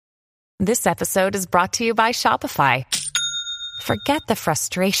This episode is brought to you by Shopify. Forget the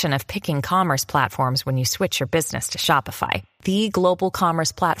frustration of picking commerce platforms when you switch your business to Shopify, the global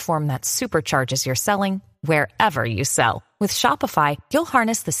commerce platform that supercharges your selling wherever you sell. With Shopify, you'll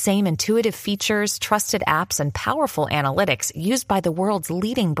harness the same intuitive features, trusted apps, and powerful analytics used by the world's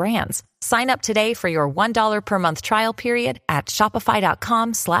leading brands. Sign up today for your $1 per month trial period at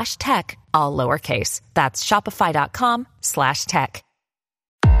shopify.com/tech, all lowercase. That's shopify.com/tech.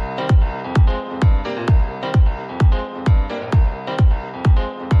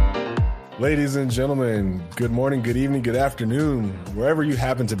 Ladies and gentlemen, good morning, good evening, good afternoon, wherever you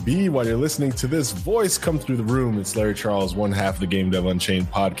happen to be while you're listening to this voice come through the room. It's Larry Charles, one half of the Game Dev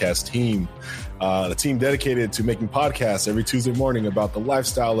Unchained podcast team, the team dedicated to making podcasts every Tuesday morning about the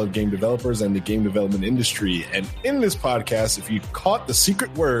lifestyle of game developers and the game development industry. And in this podcast, if you caught the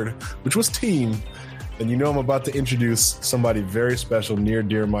secret word, which was team, then you know I'm about to introduce somebody very special, near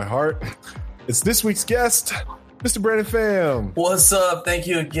dear my heart. It's this week's guest, Mr. Brandon Pham. What's up? Thank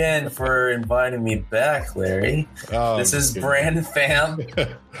you again for inviting me back, Larry. This is Brandon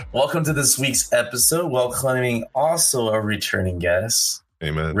Pham. Welcome to this week's episode. Welcoming also a returning guest.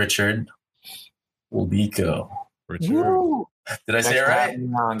 Amen. Richard Lico. Richard. Did I say it right?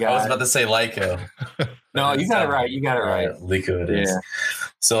 I was about to say Lico. No, you got it right. You got it right. Lico it is. Yeah.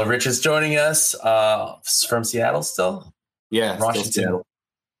 So Richard's joining us from Seattle still? Yeah, Washington.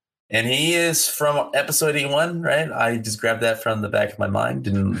 And he is from episode 81, right? I just grabbed that from the back of my mind.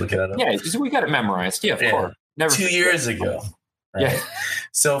 Didn't look it up. Yeah, we got it memorized. Yeah, of course. Never 2 years ago. Right? Yeah.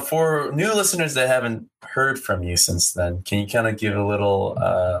 So for new listeners that haven't heard from you since then, can you kind of give a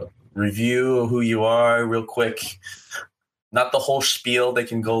little review of who you are real quick? Not the whole spiel. They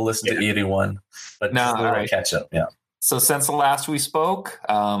can go listen to 81, but just a little catch up. Yeah. So since the last we spoke,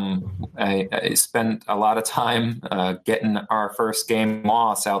 I spent a lot of time getting our first game,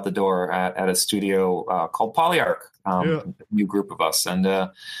 Moss, out the door at a studio called Polyarch, a new group of us. And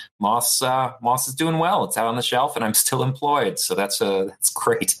Moss is doing well. It's out on the shelf, and I'm still employed. So that's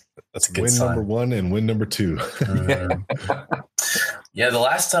great. That's a good win sign. Number one and win number two. Yeah, the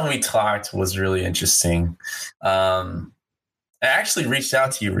last time we talked was really interesting. I actually reached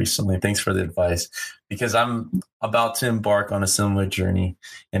out to you recently. Thanks for the advice, because I'm about to embark on a similar journey,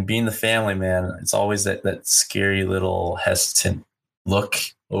 and being the family man, it's always that scary little hesitant look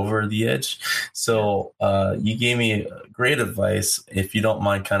over the edge. So you gave me great advice. If you don't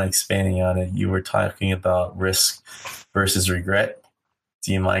mind kind of expanding on it, you were talking about risk versus regret.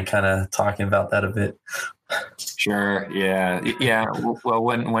 Do you mind kind of talking about that a bit? Sure. Yeah. Well,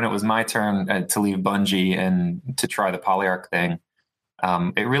 when it was my turn to leave Bungie and to try the Polyarch thing,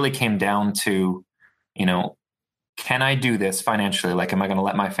 it really came down to, can I do this financially? Like, am I going to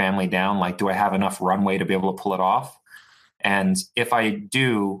let my family down? Like, do I have enough runway to be able to pull it off? And if I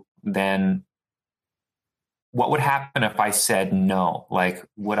do, then what would happen if I said no? Like,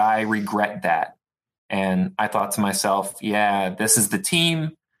 would I regret that? And I thought to myself, yeah, this is the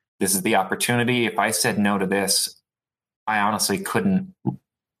team. This is the opportunity. If I said no to this, I honestly couldn't,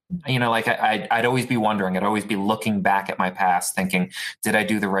 I'd always be wondering, I'd always be looking back at my past thinking, did I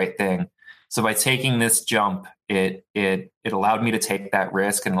do the right thing? So by taking this jump, it allowed me to take that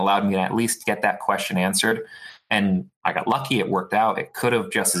risk and allowed me to at least get that question answered. And I got lucky. It worked out. It could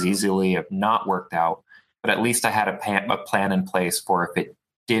have just as easily have not worked out, but at least I had a plan in place for if it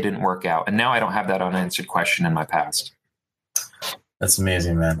didn't work out. And now I don't have that unanswered question in my past. That's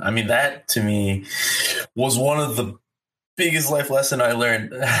amazing, man. I mean, that to me was one of the biggest life lesson I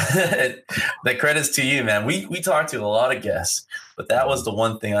learned. That credits to you, man. We talked to a lot of guests, but that was the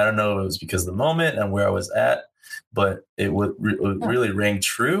one thing. I don't know if it was because of the moment and where I was at, but it really rang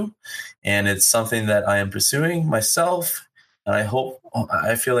true. And it's something that I am pursuing myself. And I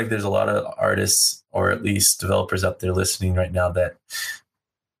feel like there's a lot of artists, or at least developers out there listening right now, that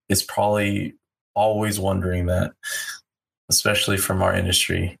is probably always wondering that, especially from our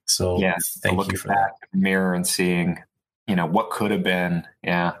industry. So thank you for that. Mirror and seeing, what could have been.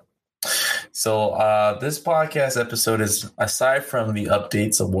 Yeah. So this podcast episode is, aside from the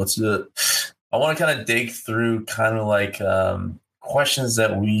updates of I want to kind of dig through kind of like questions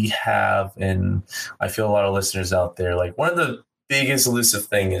that we have. And I feel a lot of listeners out there, like, one of the biggest elusive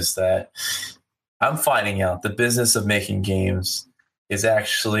thing is that I'm finding out the business of making games is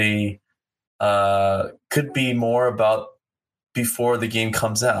actually could be more about before the game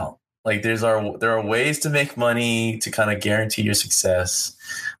comes out. Like, there are ways to make money to kind of guarantee your success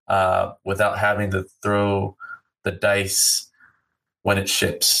without having to throw the dice when it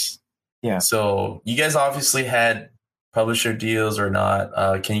ships. Yeah. So you guys obviously had publisher deals or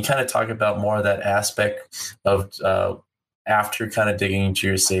not. Can you kind of talk about more of that aspect of after kind of digging into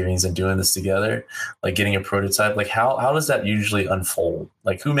your savings and doing this together, like getting a prototype, like how does that usually unfold?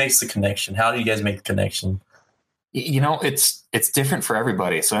 Like who makes the connection? How do you guys make the connection? It's different for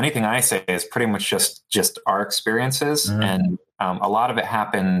everybody. So anything I say is pretty much just our experiences. Mm-hmm. And a lot of it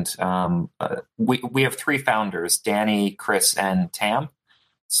happened. We have 3 founders, Danny, Chris, and Tam.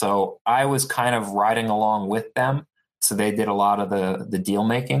 So I was kind of riding along with them. So they did a lot of the deal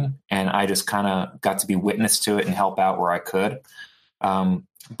making, and I just kind of got to be witness to it and help out where I could.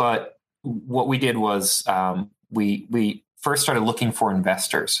 But what we did was we first started looking for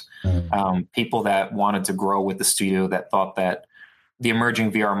investors, people that wanted to grow with the studio, that thought that the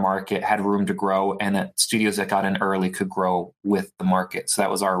emerging VR market had room to grow, and that studios that got in early could grow with the market. So that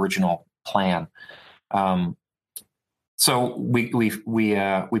was our original plan. So we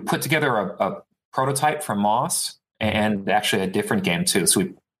put together a prototype for Moss, and actually a different game too. So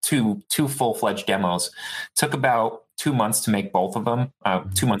we two full-fledged demos. Took about 2 months to make both of them,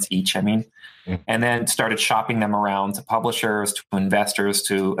 2 months each, I mean, and then started shopping them around to publishers, to investors,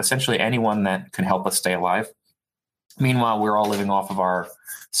 to essentially anyone that can help us stay alive. Meanwhile, we're all living off of our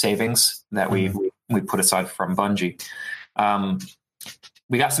savings that we put aside from Bungie.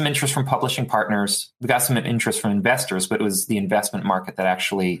 We got some interest from publishing partners. We got some interest from investors, but it was the investment market that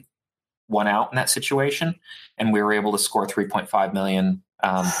actually won out in that situation. And we were able to score $3.5 million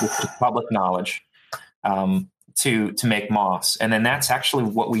with public knowledge to make Moss. And then that's actually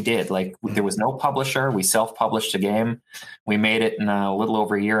what we did. Like there was no publisher. We self-published a game. We made it in a little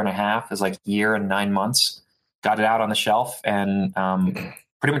over a year and a half. It was like a year and 9 months. Got it out on the shelf and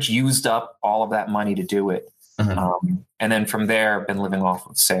pretty much used up all of that money to do it. Mm-hmm. And then from there, I've been living off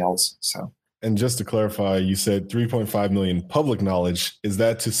of sales. So. And just to clarify, you said 3.5 million public knowledge. Is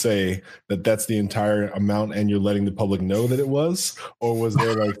that to say that that's the entire amount and you're letting the public know that it was? Or was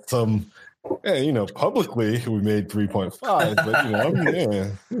there like some, publicly we made 3.5, but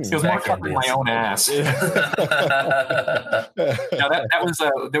it was more covering my own ass.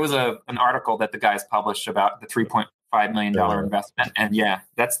 There was an article that the guys published about the $3.5 million investment. And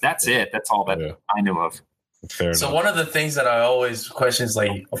that's it. That's all that I knew of. So one of the things that I always question is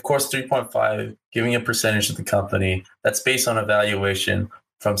like, of course, 3.5, giving a percentage of the company, that's based on a valuation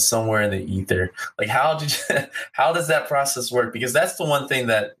from somewhere in the ether. Like, how does that process work? Because that's the one thing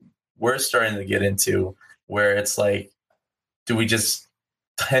that we're starting to get into, where it's like, do we just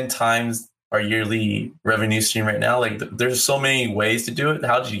 10 times our yearly revenue stream right now? Like, there's so many ways to do it.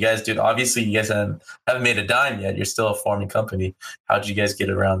 How did you guys do it? Obviously, you guys haven't made a dime yet. You're still a forming company. How did you guys get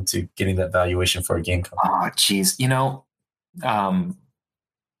around to getting that valuation for a game company? Oh, geez.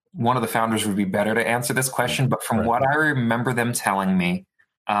 One of the founders would be better to answer this question, but from what I remember them telling me,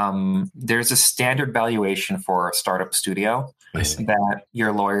 there's a standard valuation for a startup studio that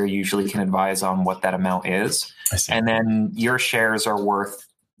your lawyer usually can advise on what that amount is. And then your shares are worth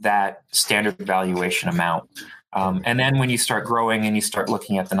that standard valuation amount. And then when you start growing and you start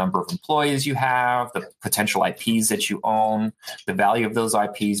looking at the number of employees you have, the potential IPs that you own, the value of those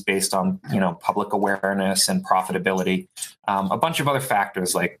IPs based on, public awareness and profitability, a bunch of other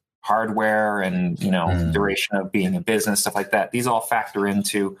factors like hardware and, duration of being in business, stuff like that. These all factor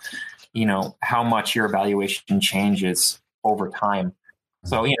into, how much your valuation changes over time.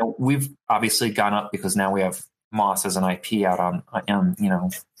 So, we've obviously gone up because now we have Moss as an IP out on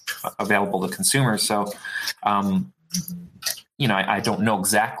available to consumers. So, I don't know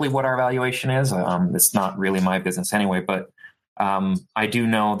exactly what our valuation is. It's not really my business anyway, but I do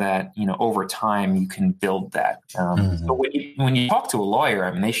know that, over time you can build that. So when you talk to a lawyer,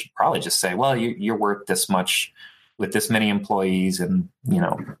 I mean, they should probably just say, well, you're worth this much with this many employees and,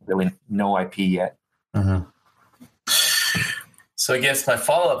 really no IP yet. Mm-hmm. So I guess my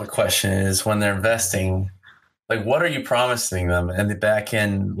follow-up question is, when they're investing, like, what are you promising them in the back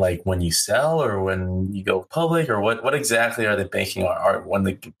end? Like when you sell or when you go public, or what exactly are they banking on? When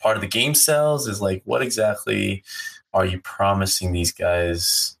the part of the game sells, is like, what exactly are you promising these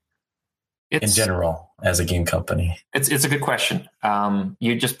guys in general as a game company? It's a good question.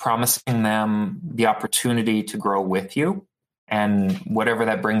 You're just promising them the opportunity to grow with you and whatever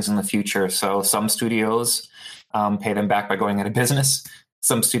that brings in the future. So some studios pay them back by going out of business.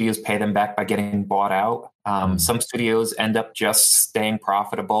 Some studios pay them back by getting bought out. Some studios end up just staying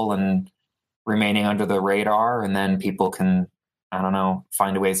profitable and remaining under the radar. And then people can, I don't know,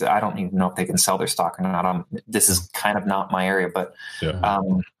 find ways that I don't even know if they can sell their stock or not. This is kind of not my area, but,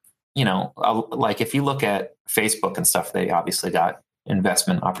 like if you look at Facebook and stuff, they obviously got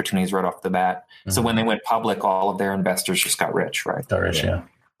investment opportunities right off the bat. Mm-hmm. So when they went public, all of their investors just got rich, right? Got rich, yeah.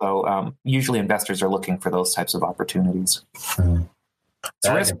 So usually investors are looking for those types of opportunities. Mm-hmm.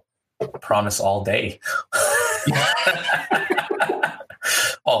 So I promise all day.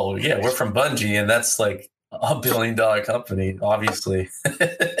 Oh yeah, we're from Bungie, and that's like $1 billion company. Obviously,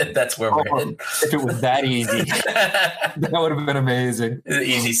 that's where we're heading. If it was that easy, that would have been amazing.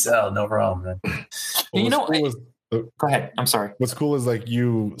 Easy sell, no problem, man. Well, go ahead. I'm sorry. What's cool is like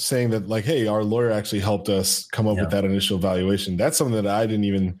you saying that, like, hey, our lawyer actually helped us come up with that initial valuation. That's something that I didn't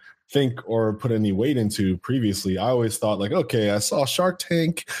even think or put any weight into previously. I always thought like, okay, I saw Shark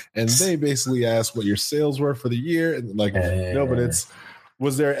Tank and they basically asked what your sales were for the year. And like, no, but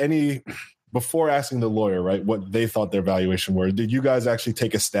was there any, before asking the lawyer, right, what they thought their valuation were, did you guys actually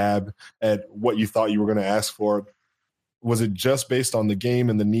take a stab at what you thought you were going to ask for? Was it just based on the game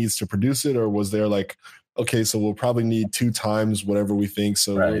and the needs to produce it? Or was there like, okay, so we'll probably need 2 times whatever we think.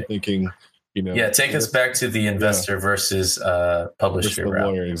 So we're thinking, take us back to the investor versus publisher route.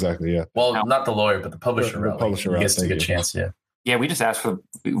 Lawyer, exactly. Yeah. Well, not the lawyer, but the publisher route. The publisher route. Gets a good chance. Yeah. Yeah. We just asked for,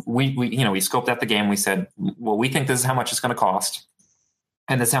 we scoped out the game. We said, well, we think this is how much it's going to cost.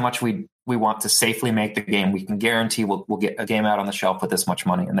 And this is how much we want to safely make the game. We can guarantee we'll get a game out on the shelf with this much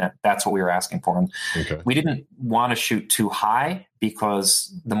money. And that's what we were asking for. And we didn't want to shoot too high,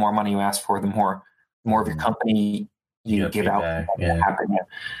 because the more money you ask for, the more of your company you give out.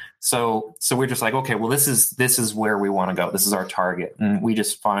 So we're just like, okay, well, this is where we want to go. This is our target. And we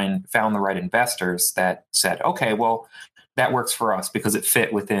just found the right investors that said, okay, well, that works for us because it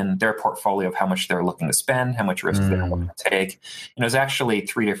fit within their portfolio of how much they're looking to spend, how much risk they're willing to take. And it was actually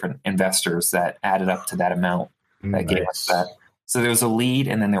 3 different investors that added up to that amount that gave us that. So there was a lead,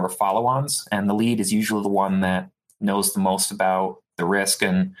 and then there were follow-ons. And the lead is usually the one that knows the most about the risk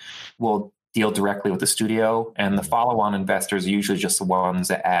and will deal directly with the studio. And the follow-on investors are usually just the ones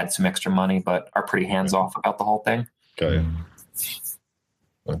that add some extra money, but are pretty hands-off about the whole thing. Okay.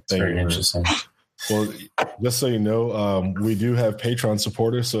 That's very interesting. Well, just so you know, we do have Patreon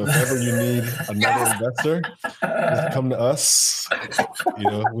supporters. So if ever you need another investor, just come to us.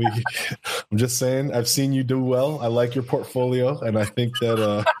 I'm just saying, I've seen you do well. I like your portfolio, and I think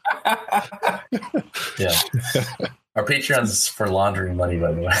that. Our Patreon's for laundering money,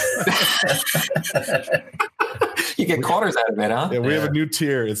 by the way. You get quarters out of it, huh? Yeah, we have a new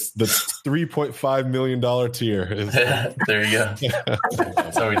tier. It's the $3.5 million tier. There you go.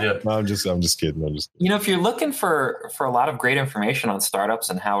 That's how we do it. No, I'm just kidding. If you're looking for a lot of great information on startups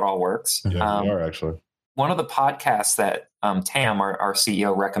and how it all works, we are actually. One of the podcasts that Tam, our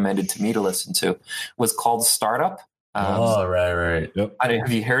CEO, recommended to me to listen to was called Startup. Right. Yep. Have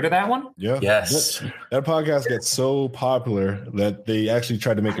you heard of that one? Yeah. Yes. That podcast gets so popular that they actually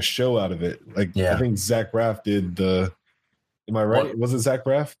tried to make a show out of it. I think Zach Braff did the. Am I right? Was it Zach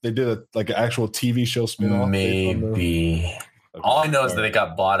Braff? They did an actual TV show spinoff. Maybe. All I know is that it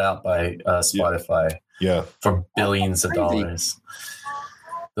got bought out by Spotify. Yeah. For billions of dollars.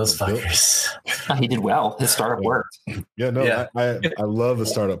 Those fuckers. He did well. His startup worked. Yeah. No. I love the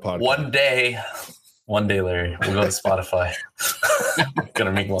startup podcast. One day, Larry, we'll go to Spotify.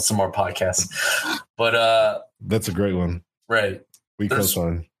 Gonna make some more podcasts, but that's a great one, right? We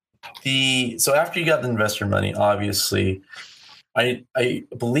co-sign. So after you got the investor money, obviously, I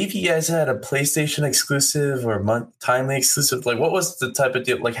believe you guys had a PlayStation exclusive or timely exclusive. Like, what was the type of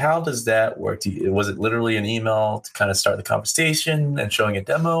deal? Like, how does that work? Was it literally an email to kind of start the conversation and showing a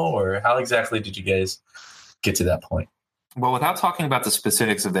demo, or how exactly did you guys get to that point? Well, without talking about the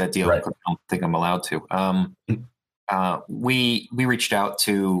specifics of that deal, right. I don't think I'm allowed to. We reached out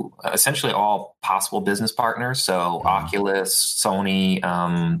to essentially all possible business partners. So Oculus, Sony,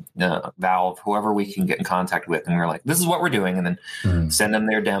 Valve, whoever we can get in contact with. And we're like, this is what we're doing. And then send them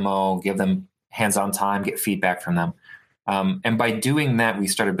their demo, give them hands-on time, get feedback from them. And by doing that, we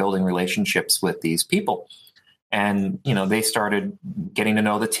started building relationships with these people. And, they started getting to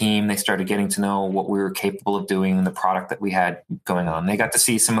know the team. They started getting to know what we were capable of doing and the product that we had going on. They got to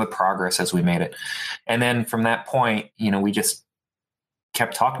see some of the progress as we made it. And then from that point, we just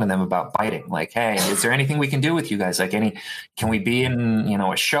kept talking to them about biting. Like, hey, is there anything we can do with you guys? Like can we be in,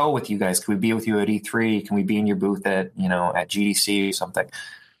 a show with you guys? Can we be with you at E3? Can we be in your booth at, at GDC or something?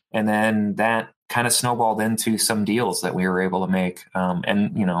 And then that kind of snowballed into some deals that we were able to make.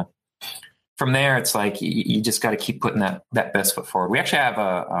 From there, it's like you just got to keep putting that best foot forward. We actually have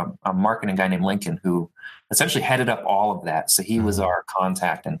a marketing guy named Lincoln who essentially headed up all of that. So he was our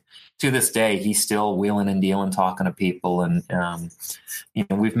contact. And to this day, he's still wheeling and dealing, talking to people. And,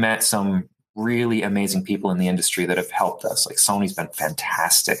 we've met some really amazing people in the industry that have helped us. Like Sony's been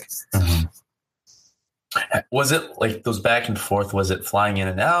fantastic. Mm-hmm. Was it like those back and forth? Was it flying in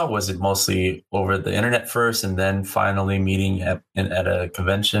and out? Was it mostly over the internet first and then finally meeting at a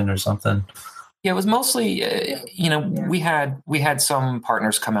convention or something? Yeah, it was mostly, we had some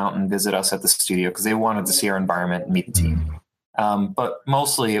partners come out and visit us at the studio because they wanted to see our environment and meet the team. But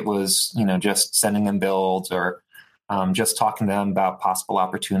mostly it was, just sending them builds or just talking to them about possible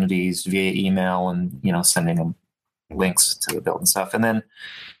opportunities via email and, sending them links to the build and stuff. And then,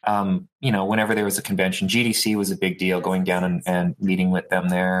 whenever there was a convention, GDC was a big deal, going down and meeting with them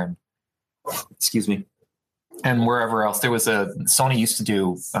there. And, excuse me. And wherever else. There was Sony used to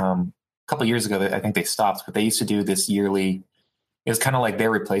do, a couple of years ago, I think they stopped, but they used to do this yearly. It was kind of like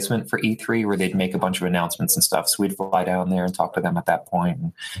their replacement for E3, where they'd make a bunch of announcements and stuff. So we'd fly down there and talk to them at that point.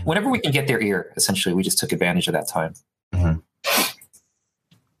 And whenever we can get their ear, essentially, we just took advantage of that time. Mm-hmm.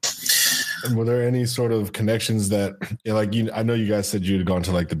 And were there any sort of connections that, I know you guys said you'd gone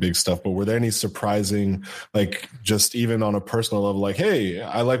to like the big stuff, but were there any surprising, like just even on a personal level, like, hey,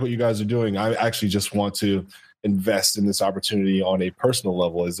 I like what you guys are doing. I actually just want to invest in this opportunity on a personal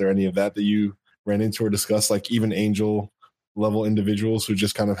level. Is there any of that you ran into or discussed, like even angel level individuals who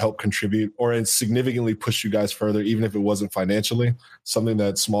just kind of help contribute or significantly push you guys further, even if it wasn't financially, something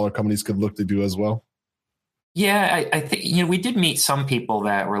that smaller companies could look to do as well? Yeah, I think, we did meet some people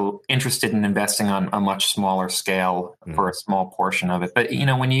that were interested in investing on a much smaller scale for a small portion of it. But,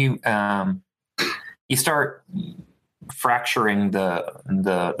 when you start fracturing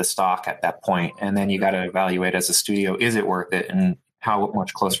the stock at that point, and then you got to evaluate as a studio, is it worth it? And how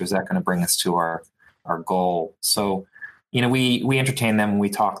much closer is that going to bring us to our goal? So, we entertained them. We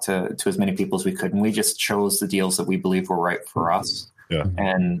talked to as many people as we could, and we just chose the deals that we believe were right for us. Yeah.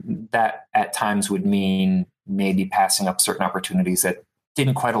 And that at times would mean maybe passing up certain opportunities that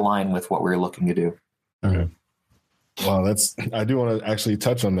didn't quite align with what we were looking to do. Okay. Well, I do want to actually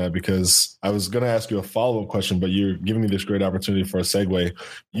touch on that because I was going to ask you a follow-up question, but you're giving me this great opportunity for a segue.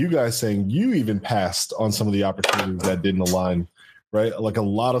 You guys saying you even passed on some of the opportunities that didn't align, right? Like a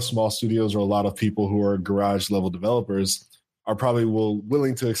lot of small studios or a lot of people who are garage level developers are probably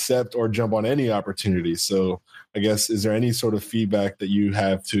willing to accept or jump on any opportunity. So I guess, is there any sort of feedback that you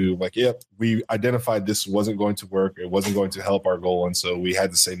have to like, yep, we identified this wasn't going to work. It wasn't going to help our goal. And so we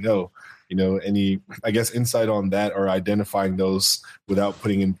had to say no. Any, I guess, insight on that or identifying those without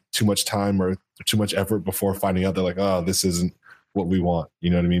putting in too much time or too much effort before finding out they're like, oh, this isn't what we want.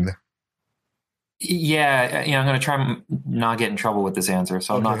 You know what I mean? Yeah. I'm going to try and not get in trouble with this answer.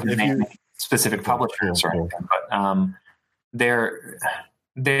 So I'm not going to name specific publishers or anything, but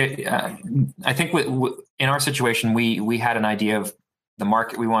I think in our situation, we had an idea of the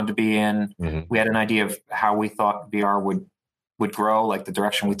market we wanted to be in. Mm-hmm. We had an idea of how we thought VR would grow, like the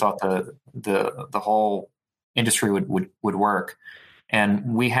direction we thought the whole industry would work.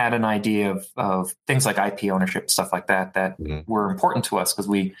 And we had an idea of things like IP ownership, stuff like that mm-hmm. were important to us because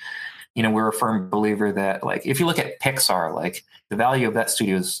we're a firm believer that, like, if you look at Pixar, like the value of that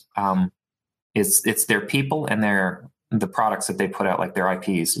studio is it's their people and the products that they put out, like their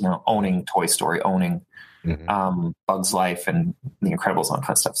IPs, owning Toy Story, owning mm-hmm. Bug's Life and The Incredibles, and that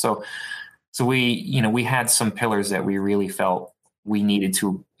kind of stuff. So we had some pillars that we really felt we needed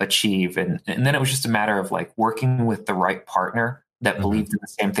to achieve. And then it was just a matter of like working with the right partner that mm-hmm. believed in the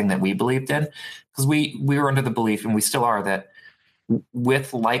same thing that we believed in. Because we were under the belief, and we still are, that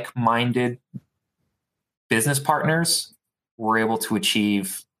with like-minded business partners, we're able to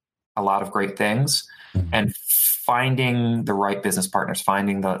achieve a lot of great things. Mm-hmm. And finding the right business partners,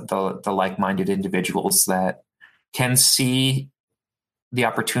 finding the like-minded individuals that can see the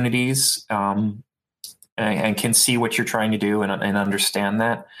opportunities and can see what you're trying to do and understand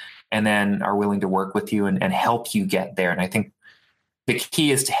that, and then are willing to work with you and help you get there. And I think the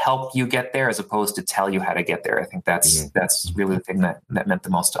key is to help you get there as opposed to tell you how to get there. I think that's really the thing that meant the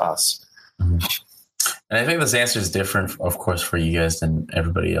most to us. Mm-hmm. And I think this answer is different, of course, for you guys than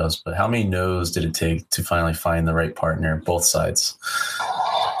everybody else. But how many no's did it take to finally find the right partner, both sides?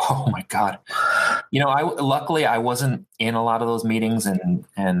 Oh my God. Luckily I wasn't in a lot of those meetings, and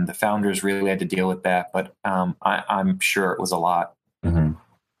the founders really had to deal with that, but I'm sure it was a lot. Mm-hmm.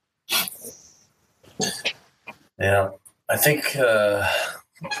 Yeah, I think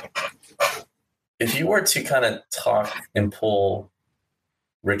if you were to kind of talk and pull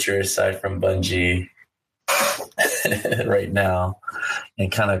Richard aside from Bungie right now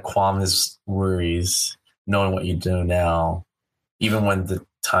and kind of calm his worries, knowing what you do now, even when the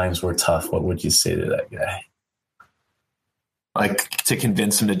times were tough, what would you say to that guy? Like, to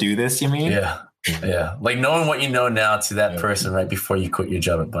convince him to do this, you mean? Yeah. Like knowing what you know now to that person right before you quit your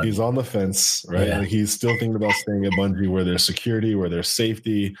job at Bungie. He's on the fence, right? Yeah. Like he's still thinking about staying at Bungie where there's security, where there's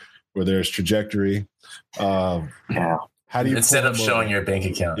safety, where there's trajectory. Yeah. How do you instead of showing your bank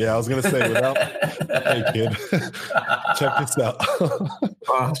account? Yeah, I was gonna say, without hey kid, check this out.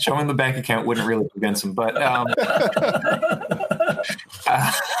 Showing the bank account wouldn't really convince him, but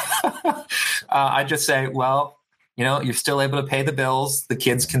I just say, well, you're still able to pay the bills, the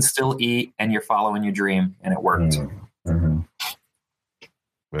kids can still eat, and you're following your dream, and it worked. Mm-hmm.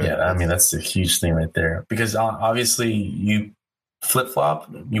 Yeah, I mean, that's a huge thing right there, because obviously you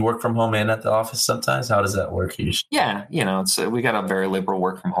flip-flop, you work from home and at the office sometimes. How does that work usually? Yeah, we got a very liberal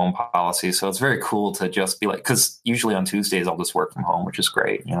work from home policy, so it's very cool to just be like, because usually on Tuesdays I'll just work from home, which is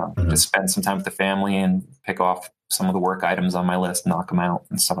great. Just spend some time with the family and pick off some of the work items on my list, knock them out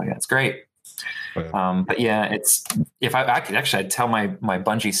and stuff like that. It's great. But yeah, it's, if I could actually, I'd tell my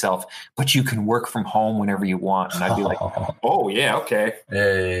Bungie self, but you can work from home whenever you want, and I'd be like, oh yeah, okay,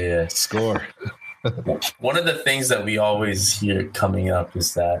 yeah. Score. One of the things that we always hear coming up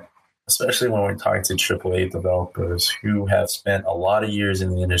is that, especially when we're talking to AAA developers who have spent a lot of years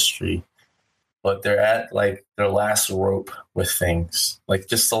in the industry, but they're at like their last rope with things, like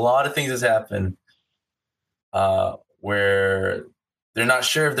just a lot of things has happened where they're not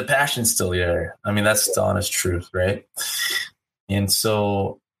sure if the passion's still there. I mean, that's the honest truth, right? And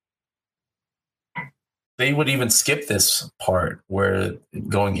so they would even skip this part where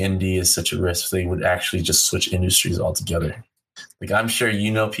going indie is such a risk. They would actually just switch industries altogether. Like, I'm sure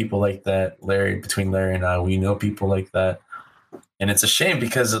people like that, Larry, between Larry and I, we know people like that. And it's a shame,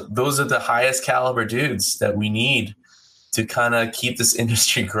 because those are the highest caliber dudes that we need to kind of keep this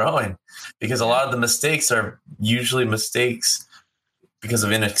industry growing, because a lot of the mistakes are usually mistakes because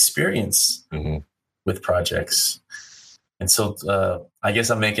of inexperience with projects. And so I guess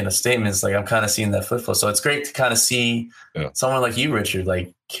I'm making a statement. It's like I'm kind of seeing that flip-flop. So it's great to kind of see someone like you, Richard,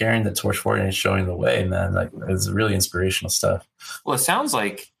 like carrying the torch forward and showing the way, man. Like, it's really inspirational stuff. Well, it sounds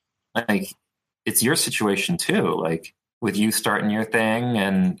like it's your situation too, like with you starting your thing,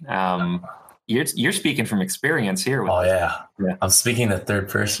 and you're speaking from experience here. Yeah. I'm speaking in third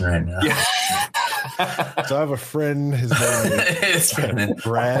person right now. Yeah. So I have a friend. His name is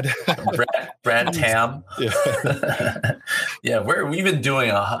Brad. Brad Tam. Yeah. Yeah, we've been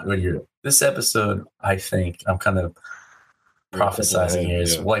doing this episode. I think I'm kind of prophesizing here.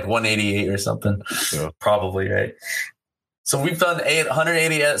 It's like 188 or something, probably, right? So we've done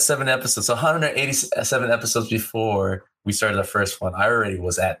 187 episodes. So 187 episodes before we started the first one, I already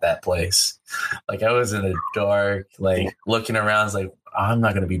was at that place. Like, I was in a dark, like looking around, it's like, I'm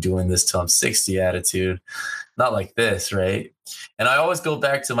not going to be doing this till I'm 60 attitude. Not like this, right? And I always go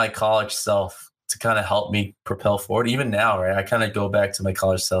back to my college self to kind of help me propel forward. Even now, right? I kind of go back to my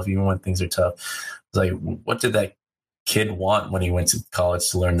college self, even when things are tough. It's like, what did that kid want when he went to college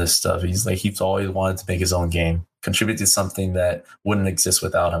to learn this stuff? He's always wanted to make his own game, contribute to something that wouldn't exist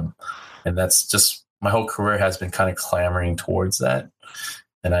without him. And that's just, my whole career has been kind of clamoring towards that.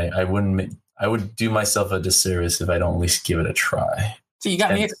 And I would do myself a disservice if I don't at least give it a try. So you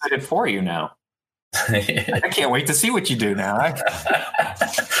got me excited for you now. I can't wait to see what you do now.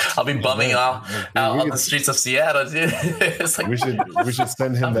 I'll be bumming out on the streets of Seattle, dude. It's like, we should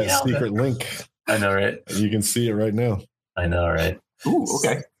send him that secret link. I know, right? You can see it right now. I know, right? Ooh,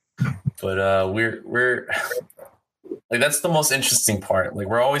 okay. But we're like, that's the most interesting part. Like,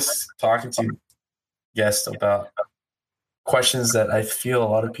 we're always talking to guests about questions that I feel a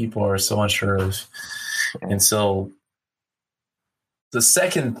lot of people are so unsure of. And so the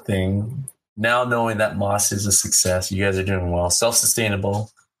second thing, now knowing that Moss is a success, you guys are doing well, self-sustainable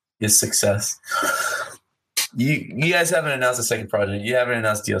is success. You guys haven't announced a second project. You haven't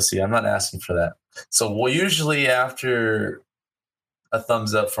announced DLC. I'm not asking for that. So we'll usually, after a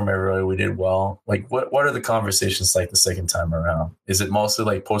thumbs up from everybody, we did well. Like, what are the conversations like the second time around? Is it mostly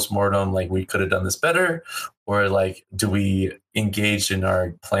like post-mortem, like we could have done this better? Or like, do we engage in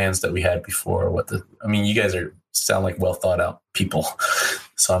our plans that we had before? You guys sound like well thought out people.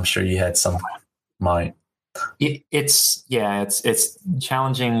 So I'm sure you had some mind. It's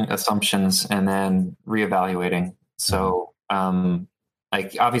challenging assumptions and then reevaluating. So,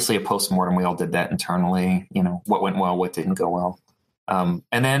 like, obviously a postmortem, we all did that internally, what went well, what didn't go well. And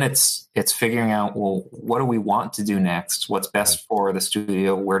then it's figuring out, well, what do we want to do next? What's best for the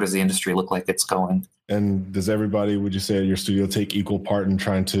studio? Where does the industry look like it's going? And does everybody, would you say, at your studio take equal part in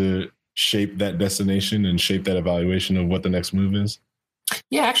trying to shape that destination and shape that evaluation of what the next move is?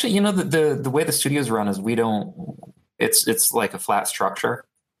 Yeah, actually, the way the studios run is it's like a flat structure.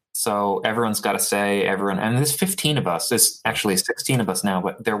 So everyone's got to say, and there's 15 of us. There's actually 16 of us now,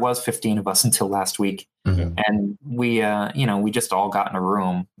 but there was 15 of us until last week. Mm-hmm. And we just all got in a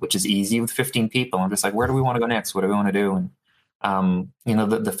room, which is easy with 15 people. I'm just like, where do we want to go next? What do we want to do? And,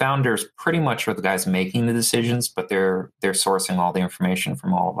 the founders pretty much are the guys making the decisions, but they're sourcing all the information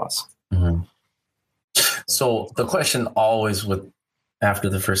from all of us. Mm-hmm. So the question always with after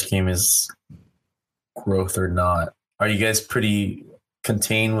the first game is growth or not? Are you guys pretty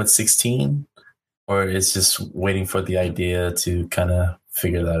contained with 16, or it's just waiting for the idea to kind of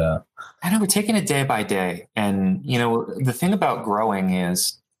figure that out? I know we're taking it day by day. And, the thing about growing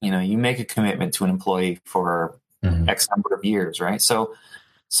is, you make a commitment to an employee for X number of years, right? So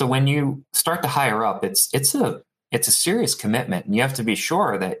when you start to hire up, it's a serious commitment, and you have to be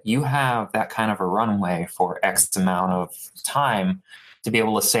sure that you have that kind of a runway for X amount of time to be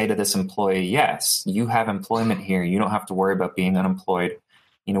able to say to this employee, yes, you have employment here. You don't have to worry about being unemployed.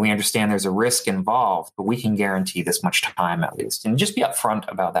 We understand there's a risk involved, but we can guarantee this much time at least, and just be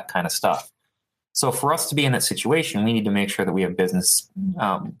upfront about that kind of stuff. So for us to be in that situation, we need to make sure that we have business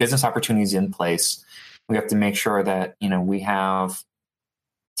opportunities in place. We have to make sure that, we have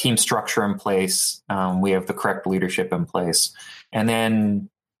team structure in place. We have the correct leadership in place, and then,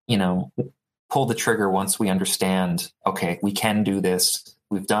 pull the trigger once we understand, okay, we can do this.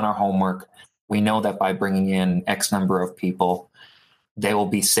 We've done our homework. We know that by bringing in X number of people, they will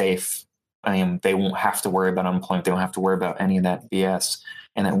be safe. They won't have to worry about unemployment. They don't have to worry about any of that BS.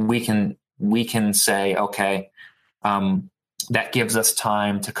 And then we can say, okay, that gives us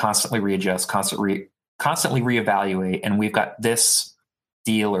time to constantly readjust, constantly reevaluate. And we've got this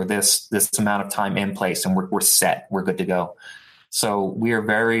deal or this amount of time in place, and we're set. We're good to go. So we are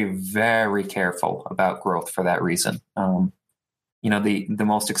very, very careful about growth for that reason. The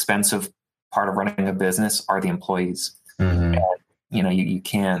most expensive part of running a business are the employees. And, you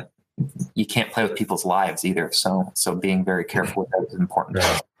can't play with people's lives either. So being very careful with that is important.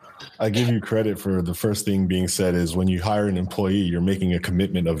 Right. I give you credit for the first thing being said is when you hire an employee, you're making a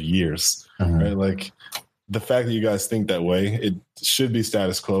commitment of years, right? Like the fact that you guys think that way, it should be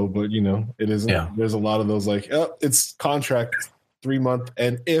status quo, but it isn't. Yeah. There's a lot of those like, oh, it's contract 3 month.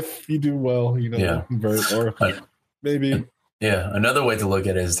 And if you do well, convert or maybe. Yeah. Another way to look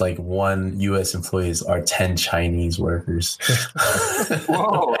at it is like 1 U.S. employees are 10 Chinese workers.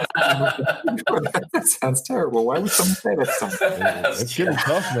 Whoa. That sounds terrible. Why would someone say that? It's getting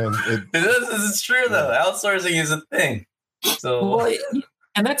tough, man. It's true, though. Outsourcing is a thing. So,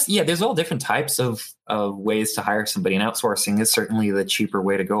 and there's all different types of ways to hire somebody, and outsourcing is certainly the cheaper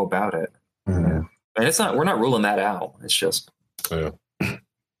way to go about it. And we're not ruling that out. It's just. Yeah.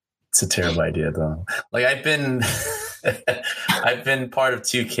 It's a terrible idea, though. Like I've been part of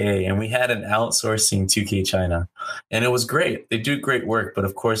 2K, and we had an outsourcing 2K China, and it was great. They do great work, but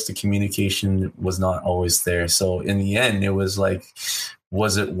of course the communication was not always there. So in the end, it was like,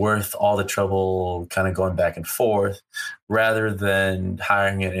 was it worth all the trouble kind of going back and forth rather than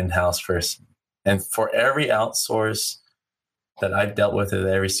hiring an in-house person? And for every outsource that I've dealt with at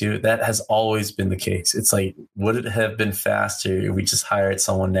every studio, that has always been the case. It's like, would it have been faster if we just hired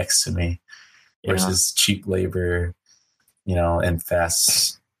someone next to me versus cheap labor, and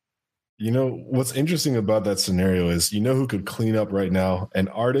fast? What's interesting about that scenario is, who could clean up right now? An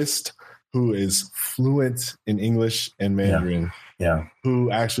artist who is fluent in English and Mandarin, who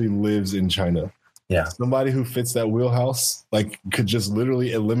actually lives in China. Yeah. Somebody who fits that wheelhouse, like could just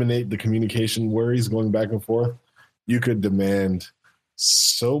literally eliminate the communication worries going back and forth. You could demand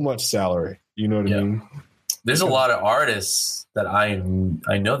so much salary. You know what I mean? There's a lot of artists that I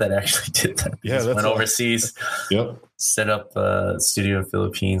know that actually did that. Yeah, went overseas. Set up a studio in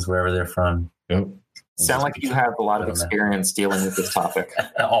Philippines, wherever they're from. Yep. Sound like you have a lot of experience dealing with this topic.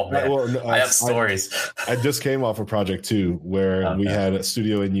 Oh man, I have stories. I just came off a project too, where we had a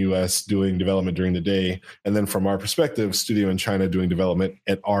studio in US doing development during the day, and then from our perspective, studio in China doing development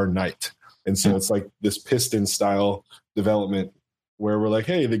at our night. And so it's like this piston style development where we're like,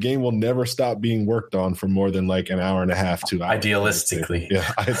 hey, the game will never stop being worked on for more than like an hour and a half, 2 hours. Idealistically. Yeah,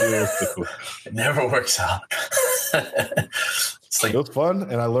 idealistically. It never works out. It's like, it was fun,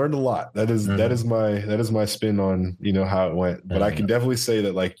 and I learned a lot. That is my spin on how it went. But I can definitely say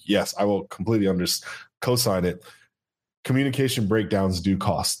that, like, yes, I will completely co-sign it. Communication breakdowns do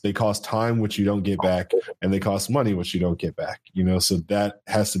cost. They cost time, which you don't get back, and they cost money, which you don't get back. So that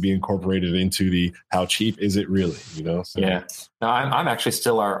has to be incorporated into the how cheap is it really? So. Yeah. No, I'm actually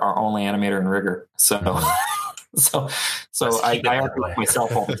still our only animator in Rigor. So I argue with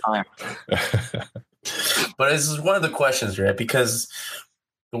myself all the time. But this is one of the questions, right? Because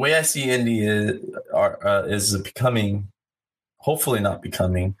the way I see indie is becoming, hopefully not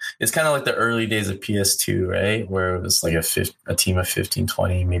becoming, it's kind of like the early days of PS2, right? Where it was like a team of 15,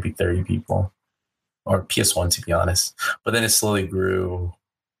 20, maybe 30 people, or PS1, to be honest. But then it slowly grew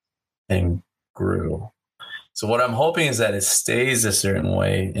and grew. So what I'm hoping is that it stays a certain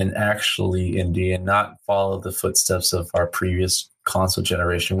way and actually indie and not follow the footsteps of our previous console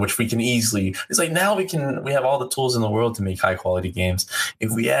generation, which we can easily, it's like now we have all the tools in the world to make high quality games.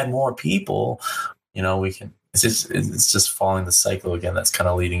 If we add more people, we can, it's just following the cycle again. That's kind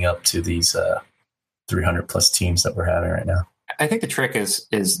of leading up to these 300 plus teams that we're having right now. I think the trick is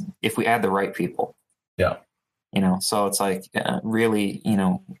if we add the right people. Yeah. So it's like really,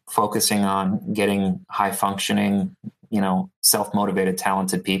 focusing on getting high functioning, self-motivated,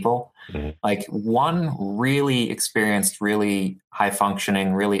 talented people. Mm-hmm. Like one really experienced, really high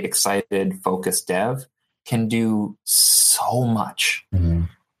functioning, really excited, focused dev can do so much. Mm-hmm.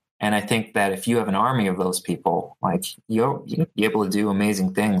 And I think that if you have an army of those people, like you'll be able to do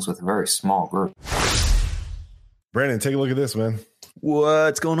amazing things with a very small group. Brandon, take a look at this, man.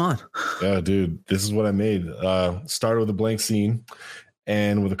 What's going on? Yeah, dude, this is what I made. Started with a blank scene,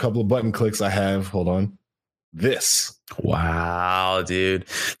 and with a couple of button clicks, I have, hold on, this. Wow, dude.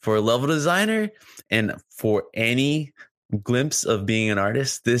 For a level designer and for any glimpse of being an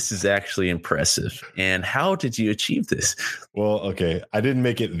artist, this is actually impressive. And how did you achieve this? Well, okay, I didn't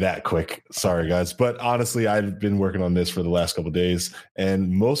make it that quick. Sorry, guys. But honestly, I've been working on this for the last couple of days, and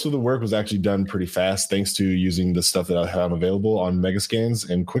most of the work was actually done pretty fast thanks to using the stuff that I have available on Megascans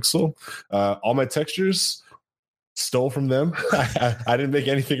and Quixel. All my textures stole from them. I didn't make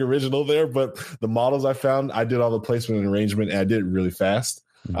anything original there, but the models I found, I did all the placement and arrangement, and I did it really fast.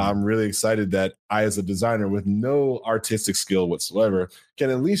 Mm-hmm. I'm really excited that I, as a designer with no artistic skill whatsoever, can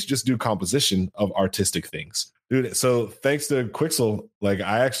at least just do composition of artistic things. Dude, so thanks to Quixel, like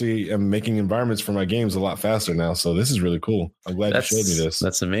I actually am making environments for my games a lot faster now. So this is really cool. I'm glad you showed me this.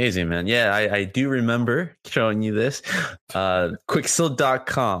 That's amazing, man. Yeah, I do remember showing you this.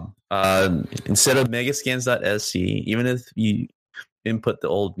 Quixel.com. Instead of megascans.sc, even if you input the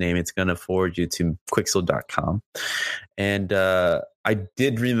old name, it's going to forward you to Quixel.com. And I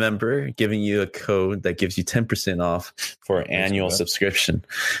did remember giving you a code that gives you 10% off for an annual subscription.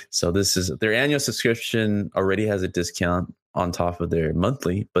 So this is their annual subscription already has a discount on top of their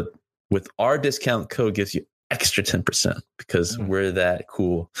monthly, but with our discount code gives you extra 10% because we're that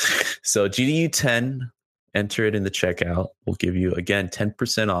cool. So GDU10, enter it in the checkout. We'll give you, again,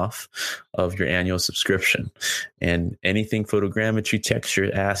 10% off of your annual subscription. And anything photogrammetry,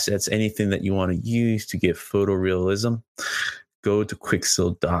 texture, assets, anything that you want to use to get photorealism, go to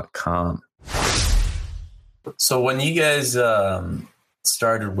Quixel.com. So when you guys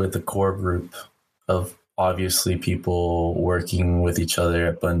started with the core group of obviously people working with each other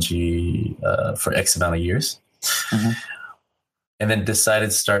at Bungie for X amount of years, mm-hmm. and then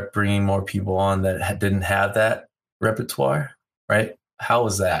decided to start bringing more people on that didn't have that repertoire, right? How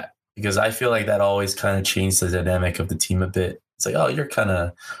was that? Because I feel like that always kind of changed the dynamic of the team a bit. It's like, oh,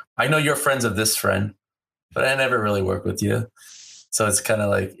 I know you're friends of this friend, but I never really worked with you. So it's kind of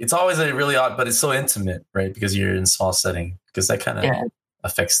like, it's always a really odd, but it's so intimate, right? Because you're in a small setting, because that kind of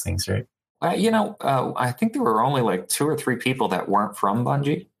affects things, right? I think there were only like 2 or 3 people that weren't from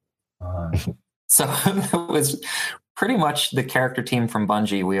Bungie. So it was pretty much the character team from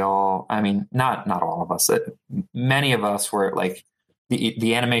Bungie. We all, I mean, not all of us, many of us were like,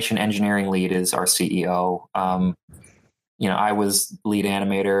 the animation engineering lead is our CEO. I was lead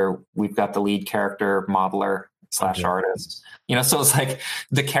animator. We've got the lead character modeler / artist. So it's like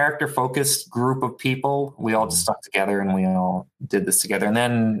the character focused group of people. We all just stuck together and we all did this together. And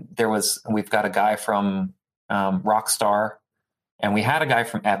then we've got a guy from Rockstar, and we had a guy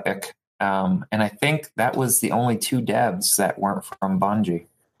from Epic. And I think that was the only 2 devs that weren't from Bungie.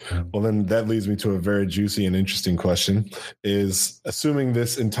 Well, then that leads me to a very juicy and interesting question is, assuming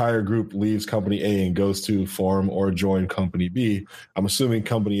this entire group leaves Company A and goes to form or join Company B, I'm assuming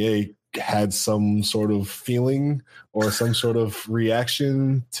Company A had some sort of feeling or some sort of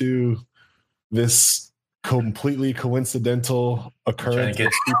reaction to this completely coincidental occurrence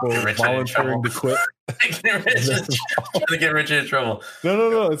of people volunteering to quit. Trying to get Richard in trouble.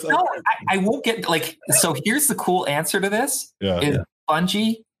 No. I won't get so here's the cool answer to this.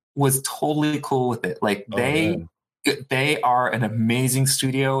 Bungie was totally cool with it. Like they are an amazing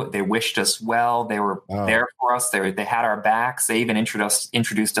studio. They wished us well. They were there for us. They had our backs. They even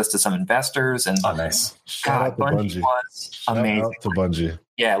introduced us to some investors. And nice. Shout out to Bungie. Was amazing. Shout out to Bungie.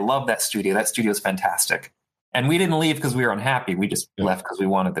 Yeah, I love that studio. That studio is fantastic. And we didn't leave because we were unhappy. We just left because we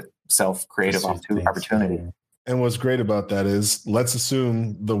wanted the self-creative opportunity. And what's great about that is, let's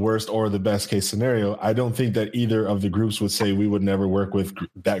assume the worst or the best case scenario. I don't think that either of the groups would say we would never work with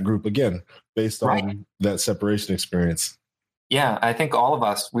that group again based on that separation experience. Yeah, I think all of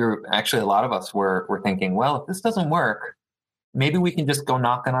us, a lot of us were thinking, well, if this doesn't work, maybe we can just go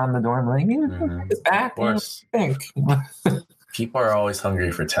knocking on the door and like, it's back. Of course. Think. People are always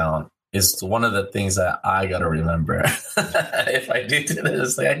hungry for talent. is one of the things that I got to remember. If I do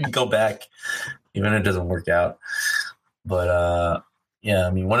this, like, I can go back, even if it doesn't work out. But yeah,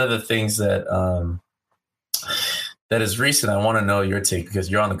 I mean, one of the things that that is recent, I want to know your take, because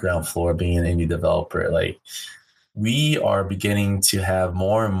you're on the ground floor being an indie developer. Like, we are beginning to have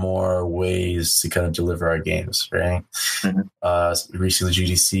more and more ways to kind of deliver our games, right? Mm-hmm. Recently,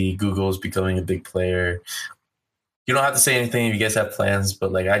 GDC, Google's becoming a big player. You don't have to say anything if you guys have plans,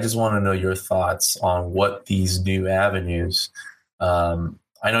 but like, I just want to know your thoughts on what these new avenues.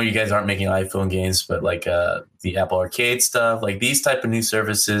 I know you guys aren't making iPhone games, but like the Apple Arcade stuff, like these type of new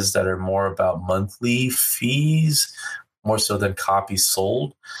services that are more about monthly fees, more so than copies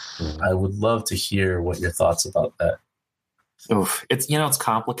sold. Mm-hmm. I would love to hear what your thoughts about that. Oof. It's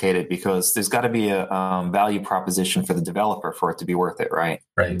complicated because there's got to be a value proposition for the developer for it to be worth it, right?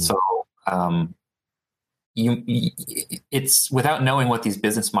 Right. So it's without knowing what these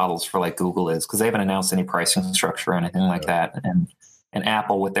business models for like Google is, because they haven't announced any pricing structure or anything like that, and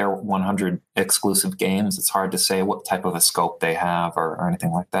Apple with their 100 exclusive games, it's hard to say what type of a scope they have or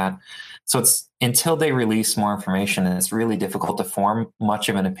anything like that. So it's until they release more information, and it's really difficult to form much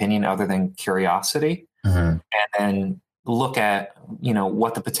of an opinion other than curiosity, and then look at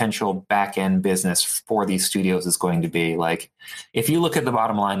what the potential back end business for these studios is going to be. Like, if you look at the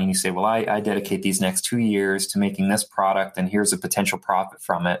bottom line and you say, well, I dedicate these next 2 years to making this product, and here's a potential profit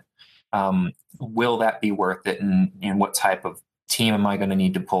from it. Will that be worth it? And what type of team am I going to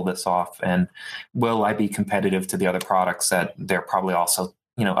need to pull this off? And will I be competitive to the other products that they're probably also,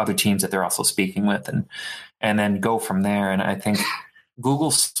 other teams that they're also speaking with, and then go from there. And I think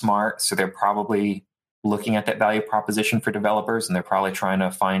Google's smart, so they're probably looking at that value proposition for developers, and they're probably trying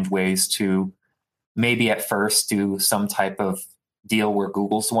to find ways to maybe at first do some type of deal where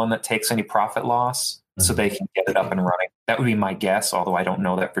Google's the one that takes any profit loss, so they can get it up and running. That would be my guess, although I don't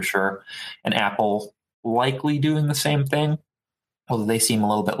know that for sure. And Apple likely doing the same thing, although they seem a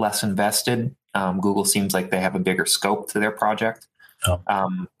little bit less invested. Google seems like they have a bigger scope to their project. But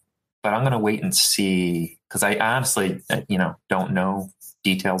I'm going to wait and see, because I honestly, don't know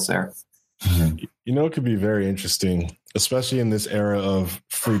details there. It could be very interesting, especially in this era of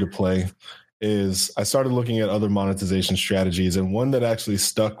free to play, is I started looking at other monetization strategies. And one that actually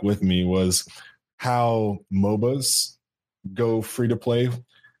stuck with me was how MOBAs go free to play,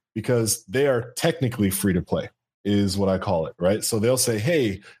 because they are technically free to play is what I call it, right? So they'll say,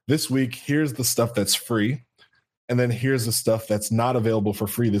 hey, this week, here's the stuff that's free. And then here's the stuff that's not available for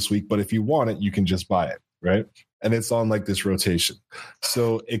free this week. But if you want it, you can just buy it, right? And it's on like this rotation.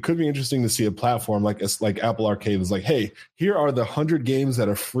 So it could be interesting to see a platform like Apple Arcade is like, hey, here are the 100 games that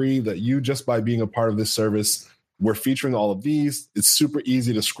are free that you, just by being a part of this service, we're featuring all of these. It's super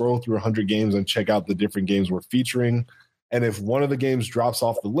easy to scroll through 100 games and check out the different games we're featuring. And if one of the games drops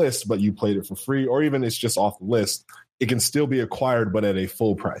off the list, but you played it for free, or even it's just off the list, it can still be acquired, but at a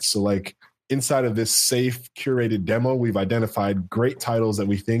full price. So like inside of this safe, curated demo, we've identified great titles that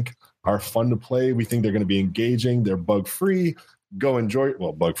we think are fun to play. We think they're going to be engaging. They're bug-free. Go enjoy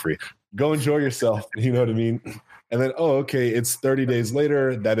yourself. You know what I mean? And then, okay, it's 30 days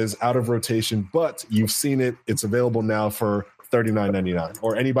later. That is out of rotation, but you've seen it. It's available now for $39.99,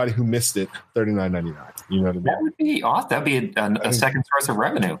 or anybody who missed it, $39.99. You know what I mean? That would be awesome. That'd be a second source of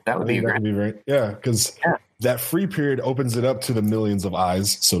revenue. That would be great. Because that free period opens it up to the millions of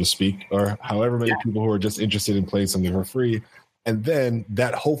eyes, so to speak, or however many people who are just interested in playing something for free. And then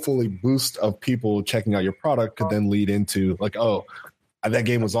that hopefully boost of people checking out your product could then lead into like, oh, that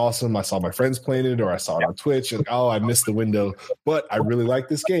game was awesome. I saw my friends playing it, or I saw it on Twitch, and I missed the window, but I really like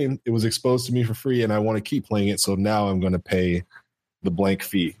this game. It was exposed to me for free, and I want to keep playing it. So now I'm going to pay the blank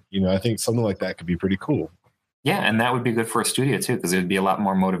fee. I think something like that could be pretty cool. Yeah, and that would be good for a studio too, because there'd be a lot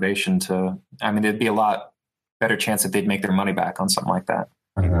more motivation there'd be a lot better chance that they'd make their money back on something like that.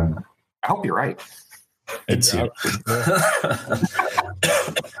 I hope you're right. It's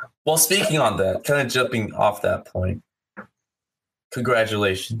Well, speaking on that, kind of jumping off that point,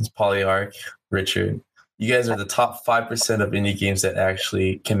 congratulations, Polyarch, Richard. You guys are the top 5% of indie games that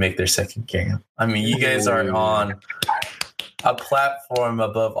actually can make their second game. I mean, you guys are on a platform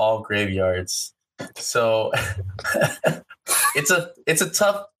above all graveyards. So it's a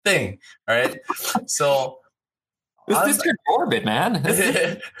tough thing, all right? So it's morbid, man.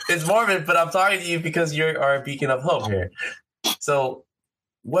 It's morbid, but I'm talking to you because you're our beacon of hope here. So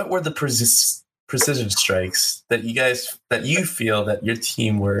what were the precision strikes that you feel that your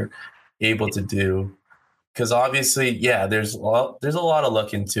team were able to do? Because obviously, there's a lot of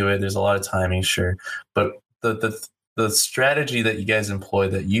luck into it. There's a lot of timing, sure. But the strategy that you guys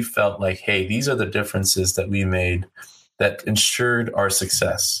employed, that you felt like, hey, these are the differences that we made that ensured our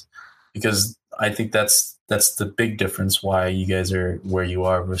success. because I think that's the big difference why you guys are where you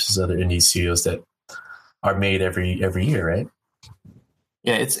are versus other indie studios that are made every year, right?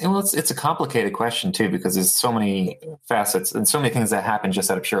 Yeah, it's a complicated question too, because there's so many facets and so many things that happen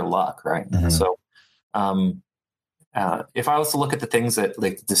just out of pure luck, right? Mm-hmm. So, if I was to look at the things that,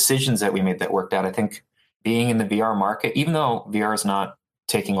 like, decisions that we made that worked out, I think being in the VR market, even though VR is not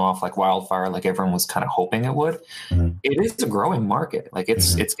taking off like wildfire, like everyone was kind of hoping it would, it is a growing market. Like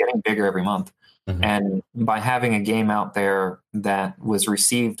it's getting bigger every month. And by having a game out there that was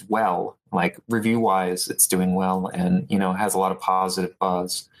received well, like review wise, it's doing well, and has a lot of positive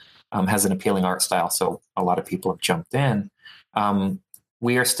buzz, has an appealing art style, so a lot of people have jumped in.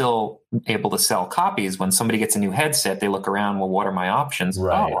 We are still able to sell copies. When somebody gets a new headset, they look around. Well, what are my options?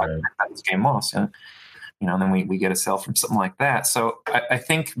 Right. I got this game Moss, and then we get a sell from something like that. So I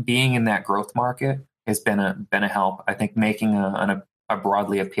think being in that growth market has been a help. I think making a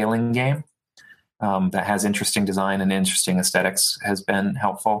broadly appealing game that has interesting design and interesting aesthetics has been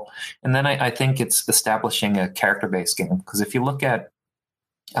helpful. And then I think it's establishing a character-based game, because if you look at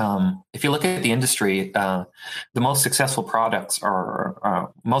the industry, the most successful products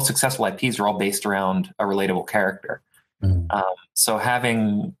most successful IPs are all based around a relatable character. So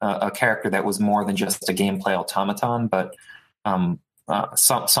having a character that was more than just a gameplay automaton, but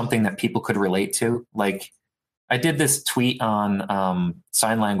something that people could relate to. Like, I did this tweet on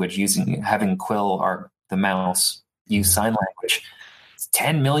sign language, having Quill, the mouse, use sign language.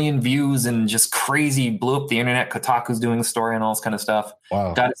 10 million views and just crazy, blew up the internet. Kotaku's doing the story and all this kind of stuff.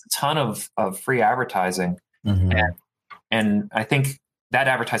 Wow. Got a ton of free advertising. And I think that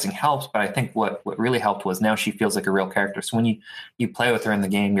advertising helps, but I think what really helped was now she feels like a real character. So when you play with her in the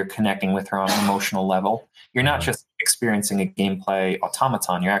game, you're connecting with her on an emotional level. You're not just experiencing a gameplay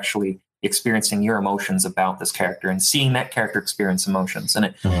automaton. You're actually experiencing your emotions about this character and seeing that character experience emotions. And I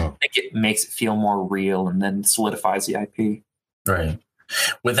think it makes it feel more real and then solidifies the IP. Right.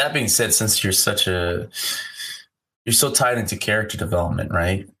 With that being said, since you're so tied into character development,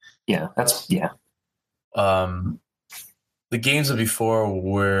 right? Yeah, the games of before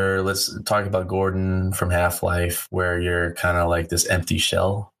were, let's talk about Gordon from Half-Life, where you're kind of like this empty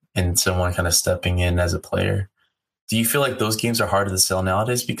shell and someone kind of stepping in as a player. Do you feel like those games are harder to sell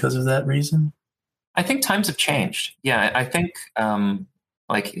nowadays because of that reason? I think times have changed. Yeah, I think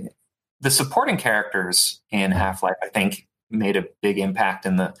like the supporting characters in Half-Life, I think, made a big impact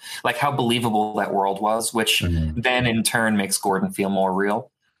in how believable that world was, which then in turn makes Gordon feel more real.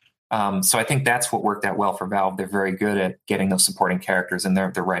 So I think that's what worked out well for Valve. They're very good at getting those supporting characters, and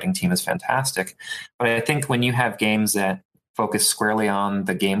their writing team is fantastic. But I think when you have games that focus squarely on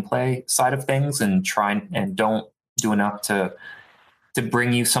the gameplay side of things and try and don't do enough to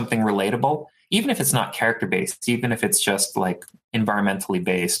bring you something relatable, even if it's not character based, even if it's just like environmentally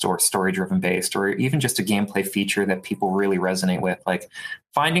based or story driven based, or even just a gameplay feature that people really resonate with, like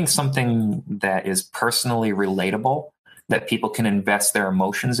finding something that is personally relatable, that people can invest their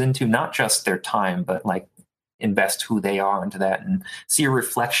emotions into, not just their time, but like invest who they are into that and see a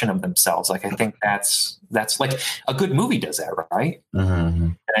reflection of themselves. Like, I think that's like a good movie does that, right?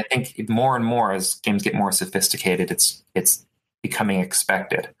 And I think more and more as games get more sophisticated, it's becoming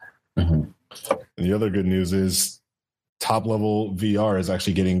expected. And the other good news is top level VR is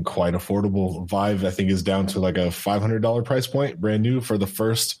actually getting quite affordable. Vive, I think, is down to like a $500 price point, brand new for the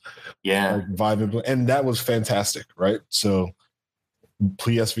first Vive, and that was fantastic, right? So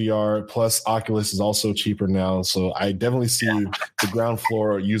PSVR plus Oculus is also cheaper now. So I definitely see the ground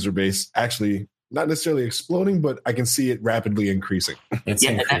floor user base actually not necessarily exploding, but I can see it rapidly increasing. It's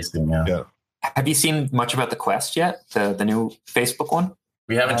increasing now. Yeah. Have you seen much about the Quest yet? The new Facebook one?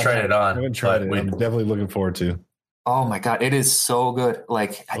 We haven't tried it on. I haven't tried it. I'm definitely looking forward to. Oh my God, it is so good.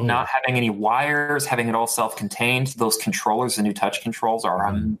 Like not having any wires, having it all self-contained. Those controllers, the new touch controls are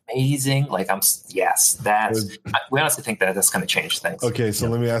amazing. Like we honestly think that that's going to change things. Okay, so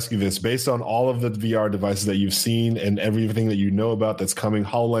let me ask you this. Based on all of the VR devices that you've seen and everything that you know about that's coming,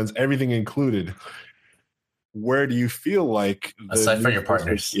 HoloLens, everything included, where do you feel like aside from your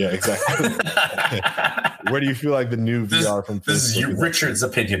partners? Yeah, exactly. Where do you feel like the new VR from Facebook? This is Richard's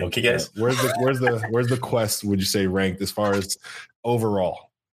opinion, okay, guys? Where's the Quest, would you say, ranked as far as overall?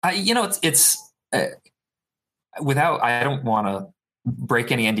 It's without, I don't want to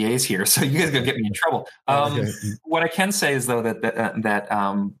break any NDAs here, so you guys are gonna get me in trouble. What I can say is though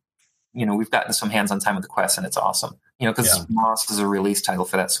that we've gotten some hands-on time with the Quest, and it's awesome. because Moss is a release title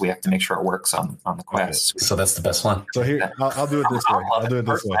for that, so we have to make sure it works on the Quest. So that's the best one. So here, I'll do it this way. I'll do it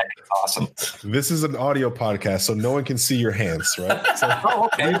this way. Awesome. This is an audio podcast, so no one can see your hands, right? So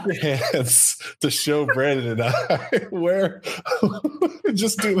okay. use your hands to show Brandon and I where.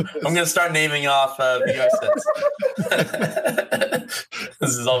 Just do this. I'm gonna start naming off VR sets.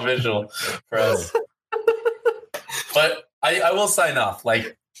 This is all visual for us. But I will sign off.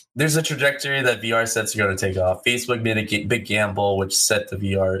 Like, there's a trajectory that VR sets are going to take off. Facebook made a big gamble, which set the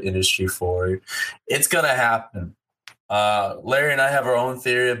VR industry forward. It's going to happen. Larry and I have our own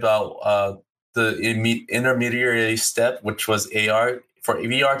theory about the intermediary step, which was AR. For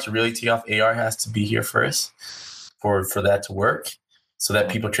VR to really take off, AR has to be here first for that to work, so that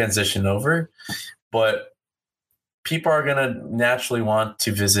people transition over. But people are going to naturally want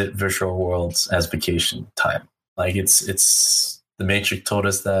to visit virtual worlds as vacation time. Like, it's The Matrix told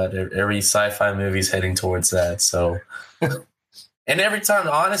us that every sci-fi movie is heading towards that. So, and every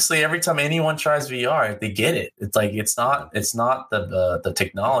time anyone tries VR, they get it. It's like it's not the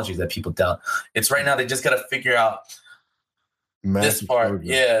technology that people doubt. It's right now they just got to figure out this part.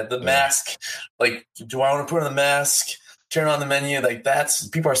 Yeah, the mask. Like, do I want to put on the mask? Turn on the menu. Like, that's,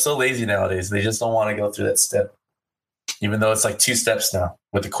 people are so lazy nowadays. They just don't want to go through that step. Even though it's like 2 steps now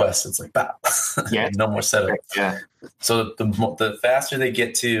with the Quest, it's like, bah. Yeah, no more setup. Yeah. So the faster they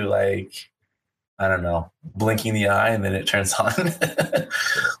get to, like, I don't know, blinking the eye and then it turns on,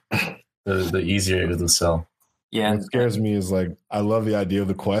 the easier it will sell. Yeah. What scares me is, like, I love the idea of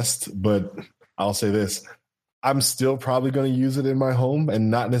the Quest, but I'll say this. I'm still probably going to use it in my home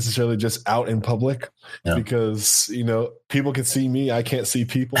and not necessarily just out in public because, people can see me. I can't see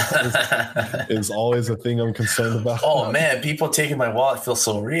people. Is always a thing I'm concerned about. Oh, man, people taking my wallet feels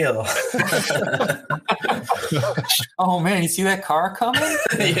so real. Oh, man, you see that car coming?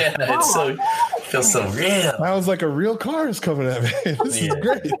 Yeah, it feels so real. I was like, a real car is coming at me. This is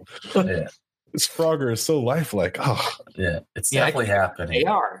great. Yeah. This Frogger is so lifelike. Oh, yeah, it's definitely happening.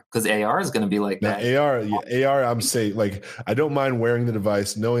 AR, because AR is going to be like that. AR, I'm saying, like, I don't mind wearing the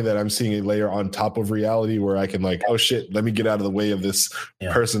device, knowing that I'm seeing a layer on top of reality where I can, like, oh shit, let me get out of the way of this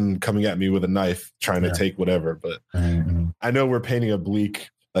person coming at me with a knife trying to take whatever. But I know we're painting a bleak,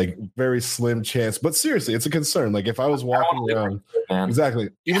 like, very slim chance. But seriously, it's a concern. Like, if I was walking around, exactly,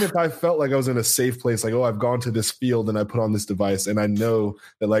 even if I felt like I was in a safe place, like, oh, I've gone to this field and I put on this device and I know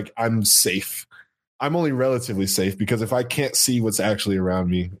that, like, I'm safe. I'm only relatively safe because if I can't see what's actually around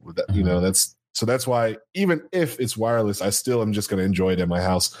me, that's why even if it's wireless, I still am just going to enjoy it at my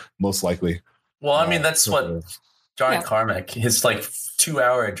house, most likely. Well, I mean, that's what John Carmack, his like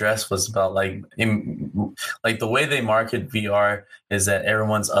 2-hour address was about. Like the way they market VR is that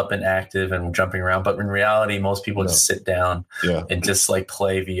everyone's up and active and jumping around, but in reality, most people just sit down and just like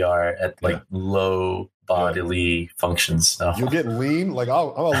play VR at like low bodily functions. So. You'll get lean. Like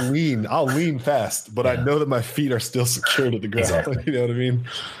I'll lean fast, but I know that my feet are still secured to the ground. Exactly. You know what I mean?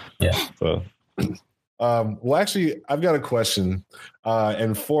 Yeah. So, well, actually, I've got a question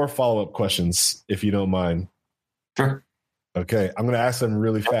and 4 follow-up questions, if you don't mind. Sure. Okay, I'm going to ask them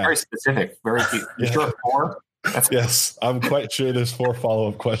really fast. Very specific. Very few. You sure 4? Yes, I'm quite sure there's 4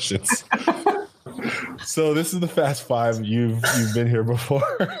 follow-up questions. So this is the Fast 5. You've been here before.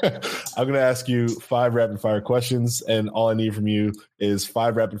 I'm going to ask you 5 rapid-fire questions, and all I need from you is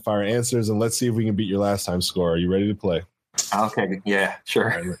 5 rapid-fire answers, and let's see if we can beat your last time score. Are you ready to play? Okay, yeah, sure.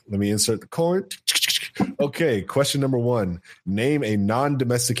 Right, let me insert the coin. Okay, question number 1. Name a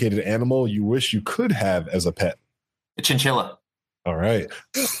non-domesticated animal you wish you could have as a pet. A chinchilla. All right.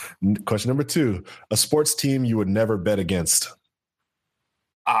 Question number 2. A sports team you would never bet against.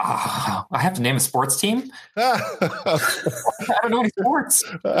 I have to name a sports team? I don't know any sports.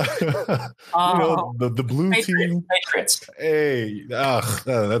 The blue Patriots, team. Patriots. Hey,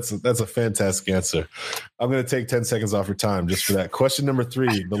 that's a fantastic answer. I'm going to take 10 seconds off your time just for that. Question number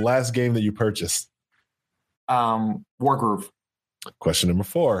 3. The last game that you purchased. Wargroove. Question number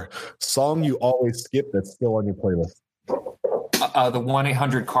 4. Song you always skip that's still on your playlist. The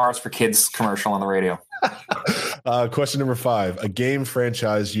 1-800 for Kids commercial on the radio. Question number 5. A game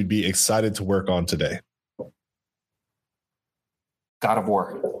franchise you'd be excited to work on today. God of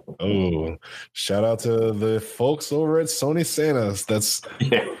War. Oh, shout out to the folks over at Sony Santa's. That's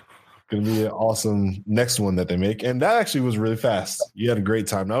going to be an awesome next one that they make. And that actually was really fast. You had a great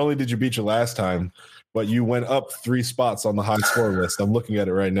time. Not only did you beat your last time, but you went up 3 spots on the high score list. I'm looking at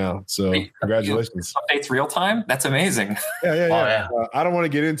it right now. So congratulations. Updates real time? That's amazing. Yeah. I don't want to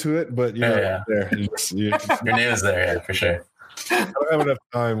get into it, but there. Your name is there, for sure. I don't have enough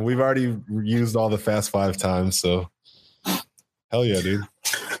time. We've already used all the Fast 5 times, so hell yeah, dude.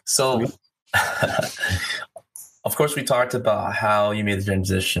 So of course, we talked about how you made the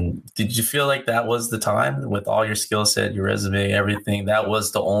transition. Did you feel like that was the time with all your skill set, your resume, everything? That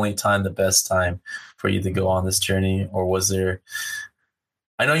was the only time, the best time for you to go on this journey? Or was there,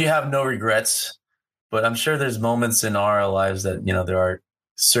 I know you have no regrets, but I'm sure there's moments in our lives that, there are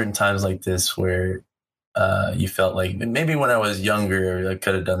certain times like this where you felt like maybe when I was younger, I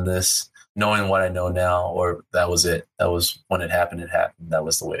could have done this knowing what I know now, or that was it. That was when it happened. That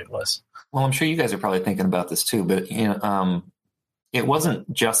was the way it was. Well, I'm sure you guys are probably thinking about this too, but it